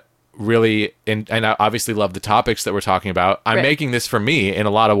I really and I obviously love the topics that we're talking about. I'm making this for me in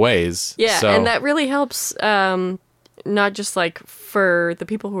a lot of ways. Yeah, and that really helps not just like for the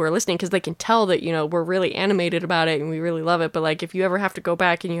people who are listening, because they can tell that we're really animated about it and we really love it, but like if you ever have to go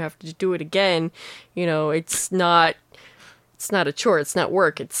back and you have to do it again, it's not a chore, it's not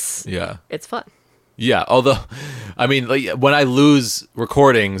work, it's fun. Yeah, although like, when I lose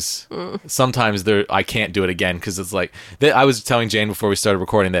recordings, sometimes I can't do it again, because it's like I was telling Jane before we started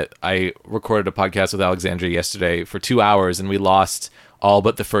recording that I recorded a podcast with Alexandria yesterday for 2 hours, and we lost all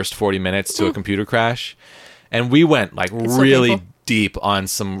but the first 40 minutes to a computer crash. And we went like really deep on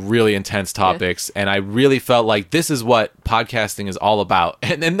some really intense topics. And I really felt like this is what podcasting is all about.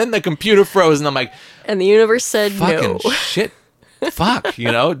 And then the computer froze, and I'm like, and the universe said fucking no. Shit. Fuck,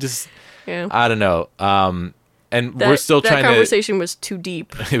 just, I don't know. And we're still trying to... That conversation was too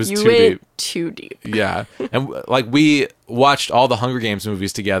deep. It was too deep. Too deep. Yeah. And like we watched all the Hunger Games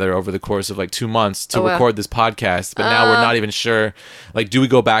movies together over the course of like 2 months to record this podcast, but now we're not even sure. Like, do we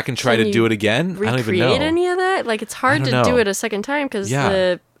go back and try to do it again? I don't even know. Recreate any of that? Like, it's hard to do it a second time because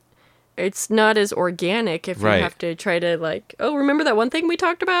it's not as organic if you have to try to like, remember that one thing we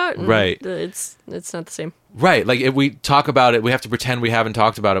talked about? And it's not the same. Right. Like, if we talk about it, we have to pretend we haven't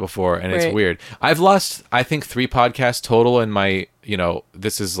talked about it before, and it's weird. I've lost, I think, 3 podcasts total in my,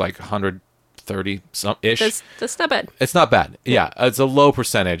 this is like 130-some-ish. That's not bad. It's not bad. Yeah. It's a low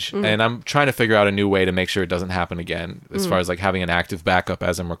percentage, and I'm trying to figure out a new way to make sure it doesn't happen again, as far as like having an active backup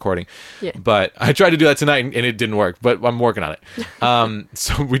as I'm recording. Yeah. But I tried to do that tonight, and it didn't work, but I'm working on it.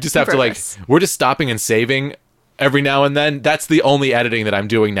 So we just have to like, we're just stopping and saving every now and then. That's the only editing that I'm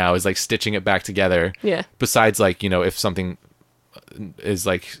doing now, is like stitching it back together. Yeah. Besides, like, if something is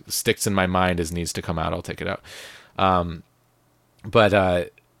like sticks in my mind as needs to come out, I'll take it out.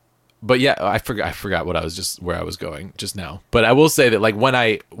 But yeah, I forgot where I was going just now. But I will say that like when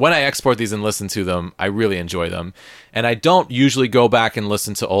I export these and listen to them, I really enjoy them. And I don't usually go back and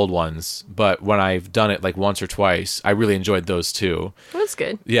listen to old ones, but when I've done it like once or twice, I really enjoyed those too. That's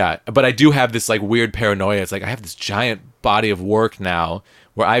good. Yeah, but I do have this like weird paranoia. It's like I have this giant body of work now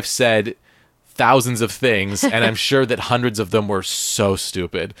where I've said thousands of things, and I'm sure that hundreds of them were so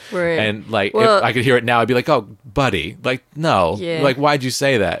stupid. Right. And like, if I could hear it now, I'd be like, "Oh, buddy, like, no, like, why'd you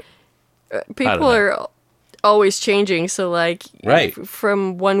say that?" People are always changing, so like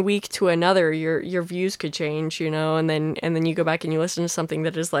from one week to another, your views could change, and then you go back and you listen to something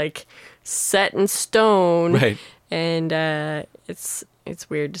that is like set in stone, and it's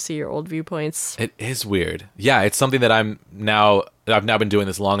weird to see your old viewpoints. It is weird. Yeah, it's something that I've now been doing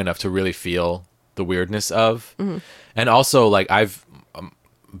this long enough to really feel the weirdness of. And also, like, I've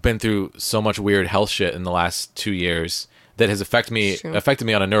been through so much weird health shit in the last 2 years that has affected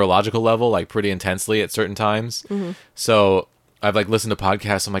me on a neurological level, like, pretty intensely at certain times. So I've, like, listened to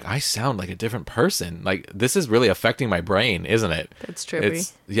podcasts. I'm like, I sound like a different person. Like, this is really affecting my brain, isn't it? That's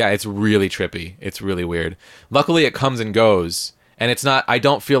trippy. It's really trippy. It's really weird. Luckily, it comes and goes. And it's not, I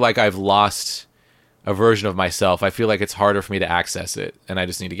don't feel like I've lost a version of myself. I feel like it's harder for me to access it. And I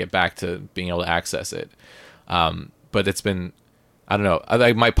just need to get back to being able to access it. But it's been, I don't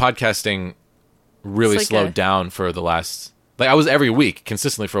know. My podcasting really slowed down for the last, like, I was every week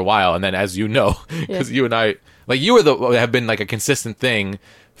consistently for a while. And then, as you know, because you and I, like, you have been like a consistent thing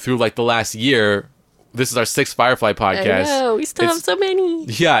through like the last year. This is our 6th Firefly podcast. I know, we still have so many.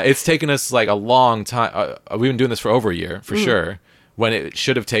 Yeah, it's taken us like a long time. We've been doing this for over a year, for sure, when it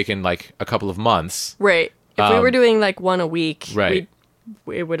should have taken like a couple of months. Right. If we were doing like one a week, right,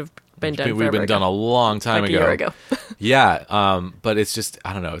 it would have been done We've been done a long time like ago. A year ago. Yeah, but it's just,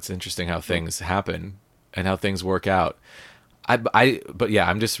 I don't know, it's interesting how things happen and how things work out. But yeah,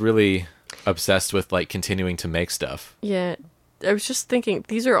 I'm just really obsessed with like continuing to make stuff. Yeah, I was just thinking,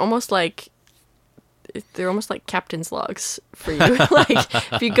 these are almost like, they're almost like captain's logs for you.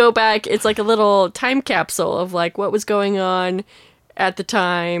 Like, if you go back, it's like a little time capsule of like what was going on at the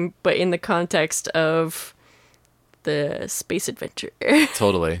time, but in the context of the space adventure.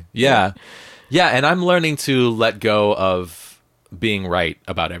 Totally. Yeah. Yeah, and I'm learning to let go of being right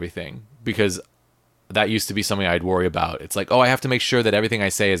about everything, because that used to be something I'd worry about. It's like, oh, I have to make sure that everything I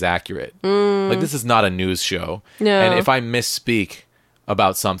say is accurate. Like, this is not a news show. No. And if I misspeak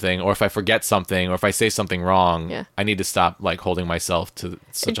about something, or if I forget something, or if I say something wrong, I need to stop like holding myself to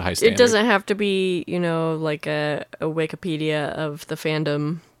such a high standard. It doesn't have to be, like a Wikipedia of the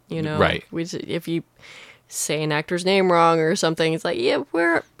fandom, Right. If you say an actor's name wrong or something, it's like, yeah,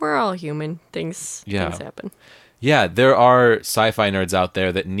 we're all human. Things happen. Yeah, there are sci-fi nerds out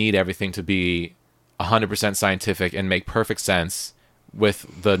there that need everything to be 100% scientific and make perfect sense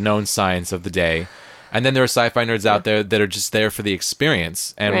with the known science of the day. And then there are sci-fi nerds out there that are just there for the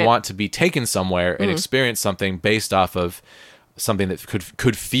experience and want to be taken somewhere and experience something based off of something that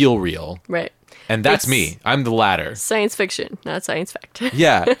could feel real. Right. And that's me. I'm the latter. Science fiction, not science fact.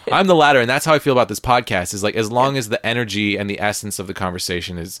 Yeah, I'm the latter, and that's how I feel about this podcast. Is like, as long as the energy and the essence of the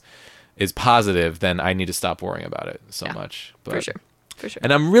conversation is positive, then I need to stop worrying about it so much. But, For sure.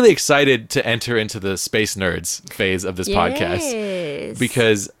 And I'm really excited to enter into the space nerds phase of this podcast,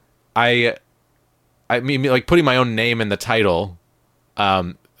 because I mean, like, putting my own name in the title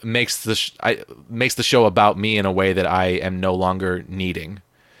makes the show about me in a way that I am no longer needing.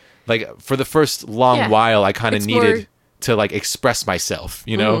 Like, for the first long while, I kind of needed to like express myself.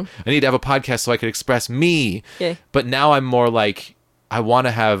 I need to have a podcast so I could express me. Yeah. But now I'm more like, I want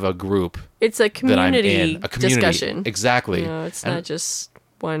to have a group. It's a community, discussion. Exactly. It's not just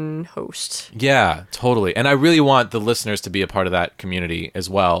one host. Yeah, totally. And I really want the listeners to be a part of that community as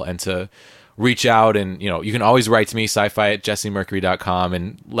well, and to reach out. And you can always write to me, sci-fi@jessemercury.com,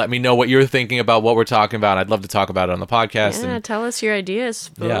 and let me know what you're thinking about what we're talking about. I'd love to talk about it on the podcast. Yeah, tell us your ideas,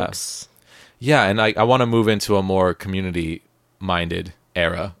 folks. Yeah, and I want to move into a more community-minded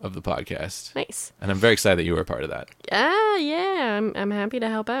era of the podcast. Nice. And I'm very excited that you were a part of that. Yeah, I'm happy to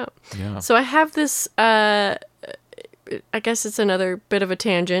help out. Yeah. So I have this, I guess it's another bit of a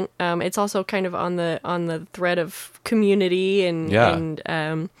tangent. It's also kind of on the thread of community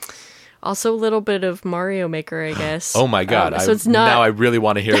and also a little bit of Mario Maker, I guess. Oh my God. So it's not, now I really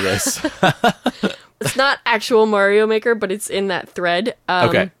want to hear this. It's not actual Mario Maker, but it's in that thread.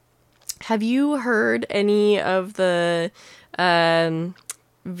 Okay. Have you heard any of the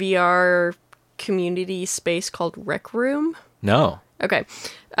VR community space called Rec Room? No. Okay.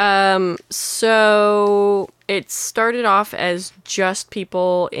 So it started off as just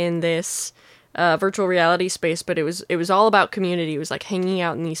people in this virtual reality space, but it was all about community. It was like hanging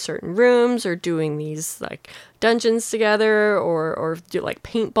out in these certain rooms, or doing these like dungeons together, or do like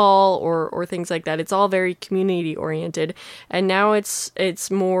paintball or things like that. It's all very community oriented, and now it's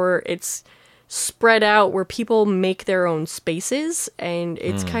spread out where people make their own spaces, and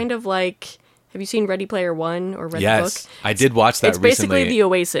it's kind of like, have you seen Ready Player One or read the book? I did watch that recently. It's basically the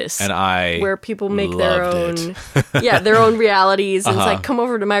Oasis, and where people make their own their own realities, and it's like, come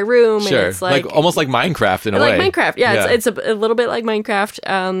over to my room, and it's like almost like Minecraft in a way. Like Minecraft, it's a little bit like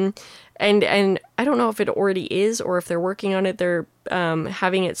Minecraft. And I don't know if it already is, or if they're working on it. They're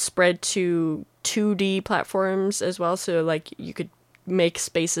having it spread to 2D platforms as well, so like you could make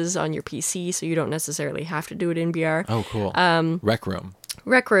spaces on your PC, so you don't necessarily have to do it in VR. Oh, cool. Rec room.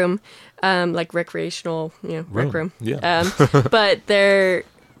 Rec room, like recreational, rec room. Yeah. But they're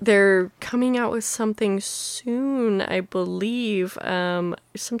coming out with something soon, I believe,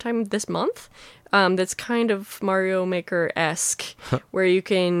 sometime this month. That's kind of Mario Maker-esque, where you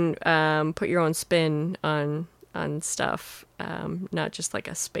can put your own spin on stuff, not just like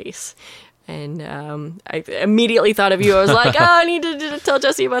a space. And I immediately thought of you. I was like, I need to tell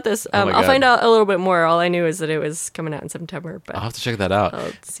Jesse about this. I'll find out a little bit more. All I knew is that it was coming out in September. But I'll have to check that out.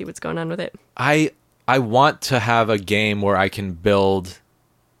 I'll see what's going on with it. I want to have a game where I can build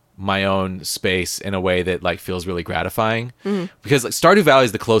my own space in a way that like feels really gratifying, because like Stardew Valley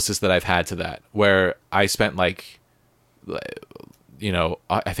is the closest that I've had to that, where I spent like,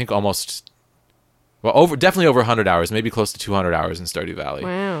 I think definitely over 100 hours, maybe close to 200 hours in Stardew Valley.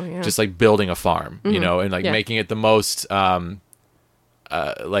 Wow, yeah. Just like building a farm, and like making it the most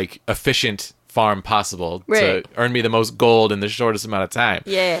like efficient farm possible to earn me the most gold in the shortest amount of time.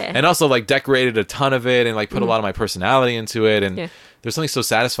 Yeah. And also like decorated a ton of it and like put a lot of my personality into it, and there's something so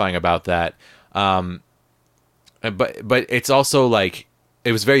satisfying about that. But it's also like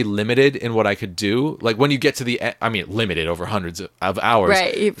it was very limited in what I could do. Like when you get to the limited over hundreds of hours.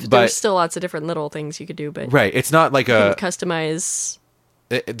 Right. But there's still lots of different little things you could do, but it's not like you can customize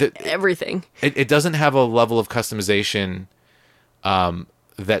everything. It doesn't have a level of customization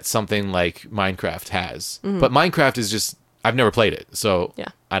that something like Minecraft has. But Minecraft is just, I've never played it, so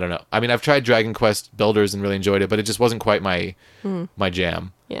I don't know. I mean, I've tried Dragon Quest Builders and really enjoyed it, but it just wasn't quite my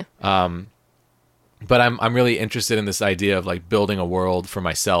jam. Yeah. But I'm really interested in this idea of like building a world for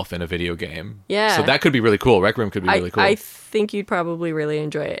myself in a video game. Yeah. So that could be really cool. Rec Room could be really cool. I think you'd probably really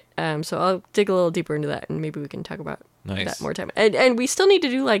enjoy it. So I'll dig a little deeper into that, and maybe we can talk about that more time. And we still need to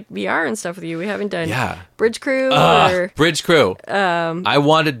do like VR and stuff with you. We haven't done Bridge Crew or Bridge Crew. I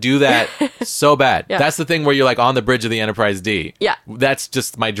want to do that so bad. Yeah. That's the thing where you're like on the bridge of the Enterprise D. Yeah. That's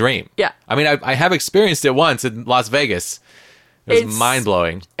just my dream. Yeah. I mean, I have experienced it once in Las Vegas. It was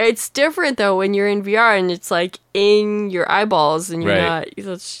mind-blowing. It's different though when you're in VR and it's like in your eyeballs and you're not,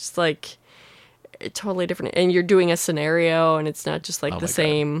 it's just like totally different, and you're doing a scenario and it's not just like the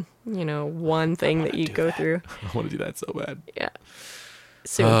same one thing that you go through. I want to do that so bad. Yeah,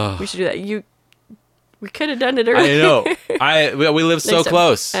 soon we should do that. We could have done it earlier. I know. We live so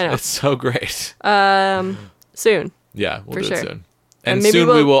close. I know. It's so great. Soon. Yeah, we'll do sure. it soon. And maybe soon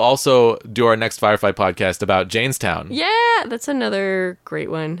we will also do our next Firefly podcast about Janestown. Yeah, that's another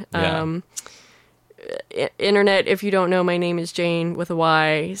great one. Yeah. Internet, if you don't know, my name is Jane with a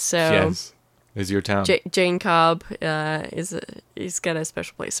Y. So yes, is your town. Jane Cobb he's got a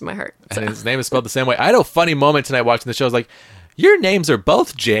special place in my heart. So. And his name is spelled the same way. I had a funny moment tonight watching the show. I was like, your names are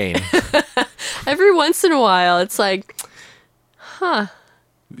both Jane. Every once in a while, it's like, huh.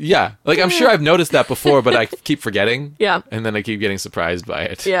 Yeah, like I'm sure I've noticed that before, but I keep forgetting. Yeah. And then I keep getting surprised by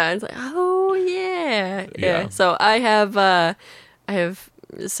it. Yeah, it's like, oh yeah. So I have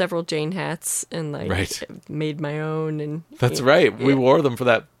several Jane hats and like made my own, and that's right. We wore them for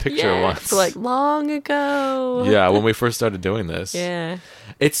that picture once. For like long ago. Yeah, when we first started doing this. Yeah.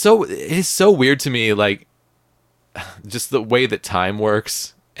 It is so weird to me, like just the way that time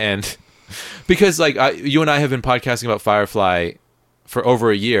works, and because like you and I have been podcasting about Firefly for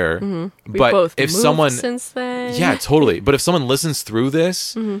over a year, but both if moved someone since then, yeah, totally. But if someone listens through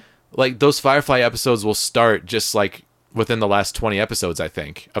this, like those Firefly episodes will start just like within the last 20 episodes, I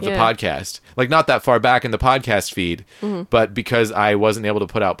think, of the podcast. Like not that far back in the podcast feed, but because I wasn't able to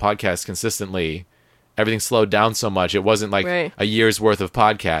put out podcasts consistently, everything slowed down so much. It wasn't like a year's worth of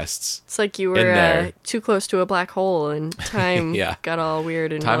podcasts. It's like you were too close to a black hole, and time got all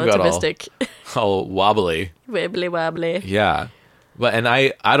weird and relativistic. all wobbly. Wibbly wobbly. Yeah. But and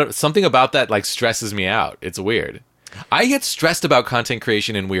I don't, something about that like stresses me out. It's weird. I get stressed about content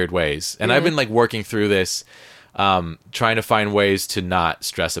creation in weird ways, and I've been like working through this, trying to find ways to not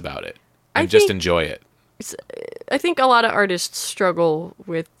stress about it and just enjoy it. I think a lot of artists struggle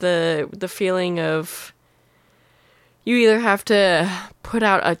with the feeling of you either have to put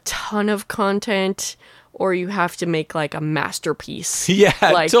out a ton of content or you have to make like a masterpiece. Yeah,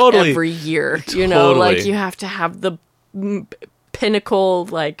 like totally. Every year, you know, like you have to have the pinnacle,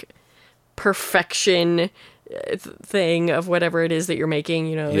 like perfection thing of whatever it is that you're making,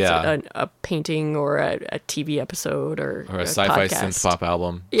 you know, it's a painting or a TV episode or a sci-fi podcast. synth pop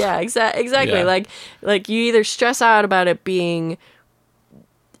album. Yeah, exactly. Yeah. Like you either stress out about it being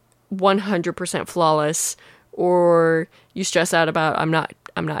 100% flawless, or you stress out about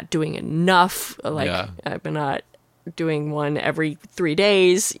I'm not doing enough. Like I'm not doing one every 3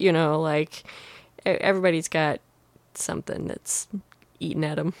 days. You know, like everybody's got something that's eaten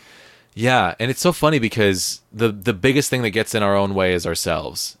at them. Yeah, and it's so funny because the biggest thing that gets in our own way is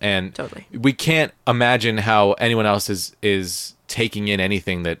ourselves, and Totally. we can't imagine how anyone else is taking in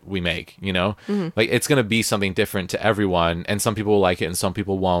anything that we make. Like it's going to be something different to everyone, and some people will like it and some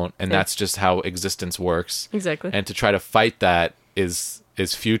people won't, and that's just how existence works. Exactly. And to try to fight that is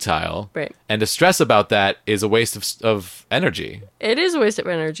futile, Right. And to stress about that is a waste of energy. It is a waste of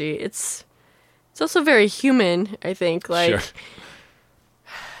energy. It's also very human, I think. Like, Sure.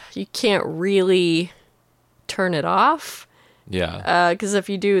 you can't really turn it off. Yeah. Because if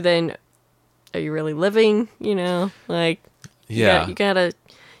you do, then are you really living? Like, Yeah. you gotta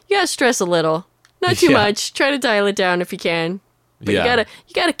stress a little, not too Yeah. much. Try to dial it down if you can. But Yeah.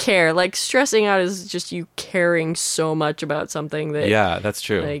 you gotta care. Like, stressing out is just you caring so much about something that, Yeah, that's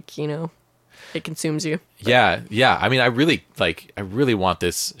true. like, it consumes you. Yeah. I mean, I really want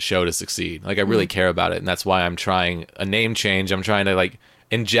this show to succeed. Like, I really care about it, and that's why I'm trying a name change. I'm trying to like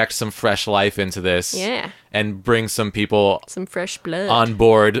inject some fresh life into this, Yeah. and bring some people Some fresh blood. on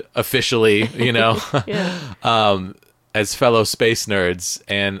board officially. Yeah. As fellow space nerds,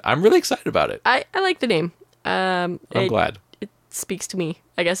 and I'm really excited about it. I like the name. I'm it glad. speaks to me.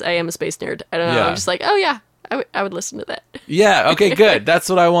 I guess I am a space nerd. I don't know. Yeah. I'm just like, oh yeah, I would listen to that. Yeah. Okay. Good. That's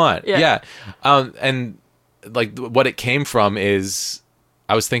what I want. Yeah. And like what it came from is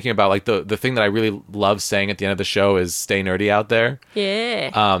I was thinking about like the thing that I really love saying at the end of the show is "Stay nerdy out there."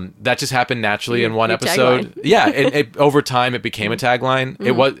 Yeah. That just happened naturally in one Your episode. tagline. Yeah. It over time it became a tagline.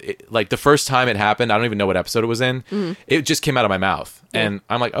 It was like the first time it happened. I don't even know what episode it was in. It just came out of my mouth, and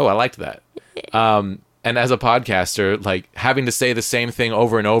I'm like, oh, I liked that. And as a podcaster, like having to say the same thing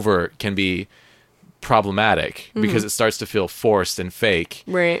over and over can be problematic because it starts to feel forced and fake.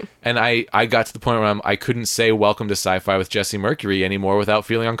 Right. And I got to the point where I couldn't say "Welcome to Sci-Fi with Jesse Mercury" anymore without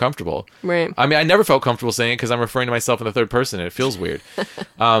feeling uncomfortable. Right. I mean, I never felt comfortable saying it because I'm referring to myself in the third person and it feels weird.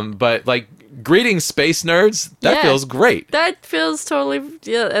 But like, greetings, space nerds. That Yeah. feels great. That feels totally,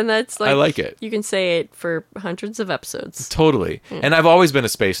 yeah, and that's like, I like it. You can say it for hundreds of episodes. Totally. And I've always been a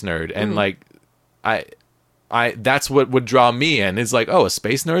space nerd, and like, I that's what would draw me in. Is like, oh, a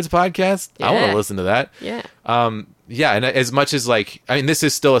space nerds podcast. I want Yeah. to listen to that. Yeah. Yeah, and as much as like, I mean, this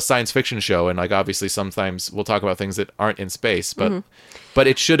is still a science fiction show, and like, obviously, sometimes we'll talk about things that aren't in space, but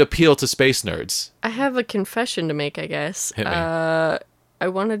it should appeal to space nerds. I have a confession to make, I guess. Hit me. I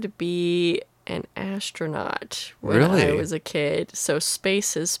wanted to be an astronaut when Really? I was a kid, so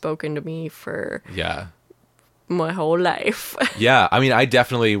space has spoken to me for Yeah, my whole life. yeah. I mean, I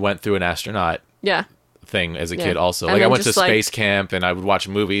definitely went through an astronaut Yeah. thing as a Yeah. kid. Also, And like, I then went to just, like- space camp, and I would watch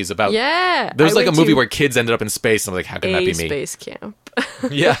movies about. Yeah. There was I like a went movie to where kids ended up in space, and I'm like, how can that a be me? space camp.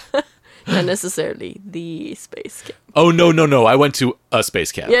 Yeah. Not necessarily the space camp. Oh no! I went to a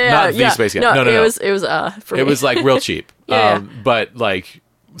space camp, Yeah, not the yeah. space camp. No. It was for It me. was like real cheap. Yeah. But like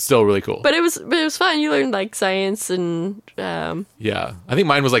still really cool. But it was fun. You learned like science and Yeah, I think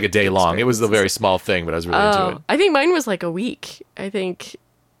mine was like a day long. It was a very small thing, but I was really into it. I think mine was like a week. I think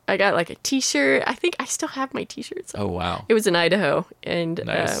I got like a t-shirt. I think I still have my t-shirts. Oh wow. It was in Idaho, and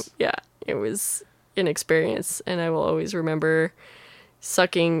Nice. yeah, it was an experience, and I will always remember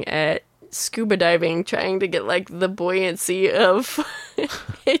sucking at scuba diving, trying to get like the buoyancy of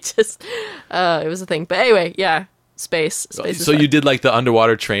it. Just it was a thing. But anyway, yeah, space. Is So fun. you did like the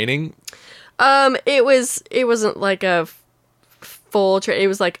underwater training? It wasn't like a full it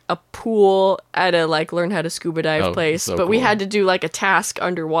was like a pool at a like learn how to scuba dive Oh, place, so but we cool. had to do like a task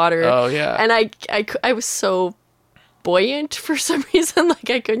underwater. Oh, yeah. And I was so buoyant for some reason, like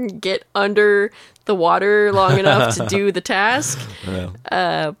I couldn't get under the water long enough to do the task.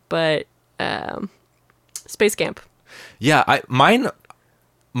 But space camp. Yeah,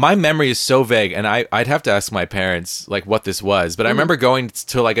 my memory is so vague, and I'd have to ask my parents like what this was. But I remember going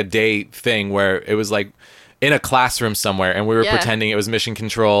to like a day thing where it was like in a classroom somewhere, and we were Yeah. pretending it was mission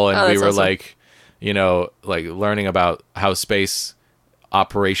control, and Oh, we that's were awesome. like, like learning about how space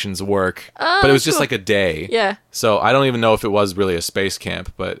operations work. But it was just cool. like a day. Yeah. So I don't even know if it was really a space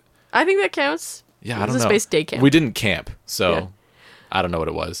camp, but I think that counts. yeah, It I was don't a know. space day camp. We didn't camp, so Yeah. I don't know what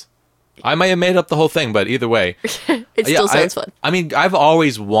it was. I might have made up the whole thing, but either way, It still sounds fun. I mean, I've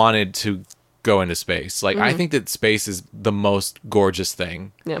always wanted to go into space. Like, Mm-hmm. I think that space is the most gorgeous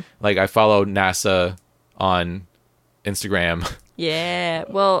thing. Yeah. Like, I follow NASA on Instagram. Yeah.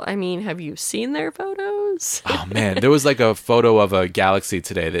 Well, I mean, have you seen their photos? Oh man, there was like a photo of a galaxy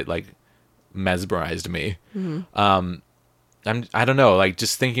today that like mesmerized me. I don't know, like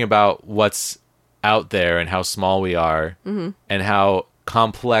just thinking about what's out there and how small we are, and how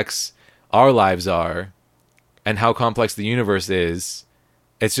complex our lives are, and how complex the universe is.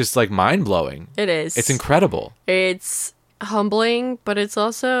 It's just like mind blowing. It is. It's incredible. It's humbling, but it's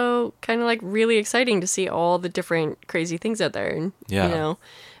also kind of like really exciting to see all the different crazy things out there. And, Yeah. you know,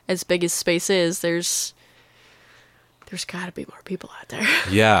 as big as space is, there's got to be more people out there.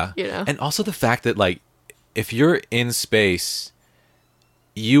 Yeah. You know? And also the fact that, like, if you're in space,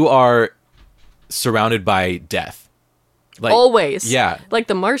 you are surrounded by death. Like, Always. Yeah. Like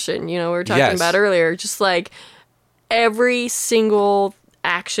The Martian, you know, we were talking Yes. about earlier. Just like every single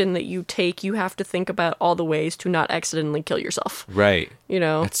action that you take, you have to think about all the ways to not accidentally kill yourself. Right. You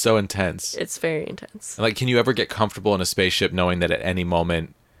know? It's so intense. It's very intense. Like, can you ever get comfortable in a spaceship knowing that at any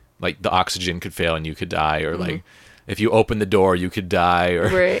moment, like, the oxygen could fail and you could die, or like, if you open the door, you could die, or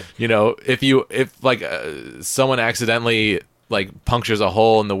Right. you know, if someone accidentally like punctures a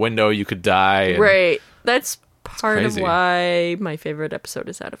hole in the window, you could die. And, Right. That's part of crazy. why my favorite episode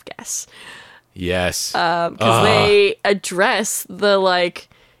is Out of Gas. Yes. Because they address the, like,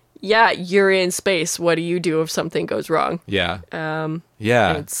 yeah, you're in space. What do you do if something goes wrong? Yeah. And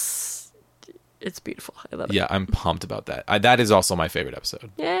Yeah. it's beautiful. I love it. Yeah. I'm pumped about that. That is also my favorite episode.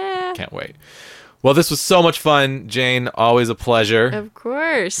 Yeah. Can't wait. Well, this was so much fun, Jane. Always a pleasure. Of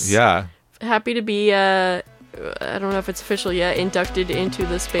course. Yeah. Happy to be, I don't know if it's official yet, inducted into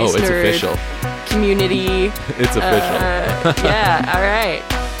the Space Oh, it's Nerd official. community. It's official. Yeah, all right.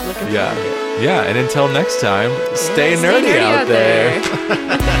 Looking Yeah. forward to it. Yeah. And until next time, stay Yeah, nerdy out there.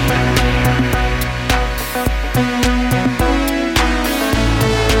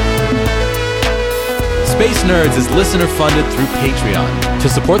 Space Nerds is listener funded through Patreon. To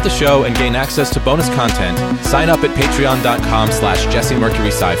support the show and gain access to bonus content, sign up at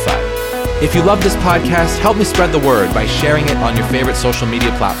patreon.com/JesseMercurySci-Fi. If you love this podcast, help me spread the word by sharing it on your favorite social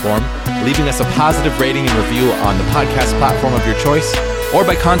media platform, leaving us a positive rating and review on the podcast platform of your choice, or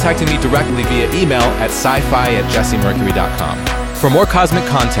by contacting me directly via email at sci-fi@jessemercury.com. For more cosmic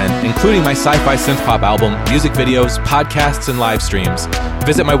content, including my sci-fi synthpop album, music videos, podcasts, and live streams,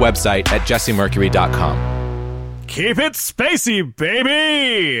 visit my website at jessemercury.com. Keep it spacey,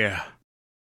 baby!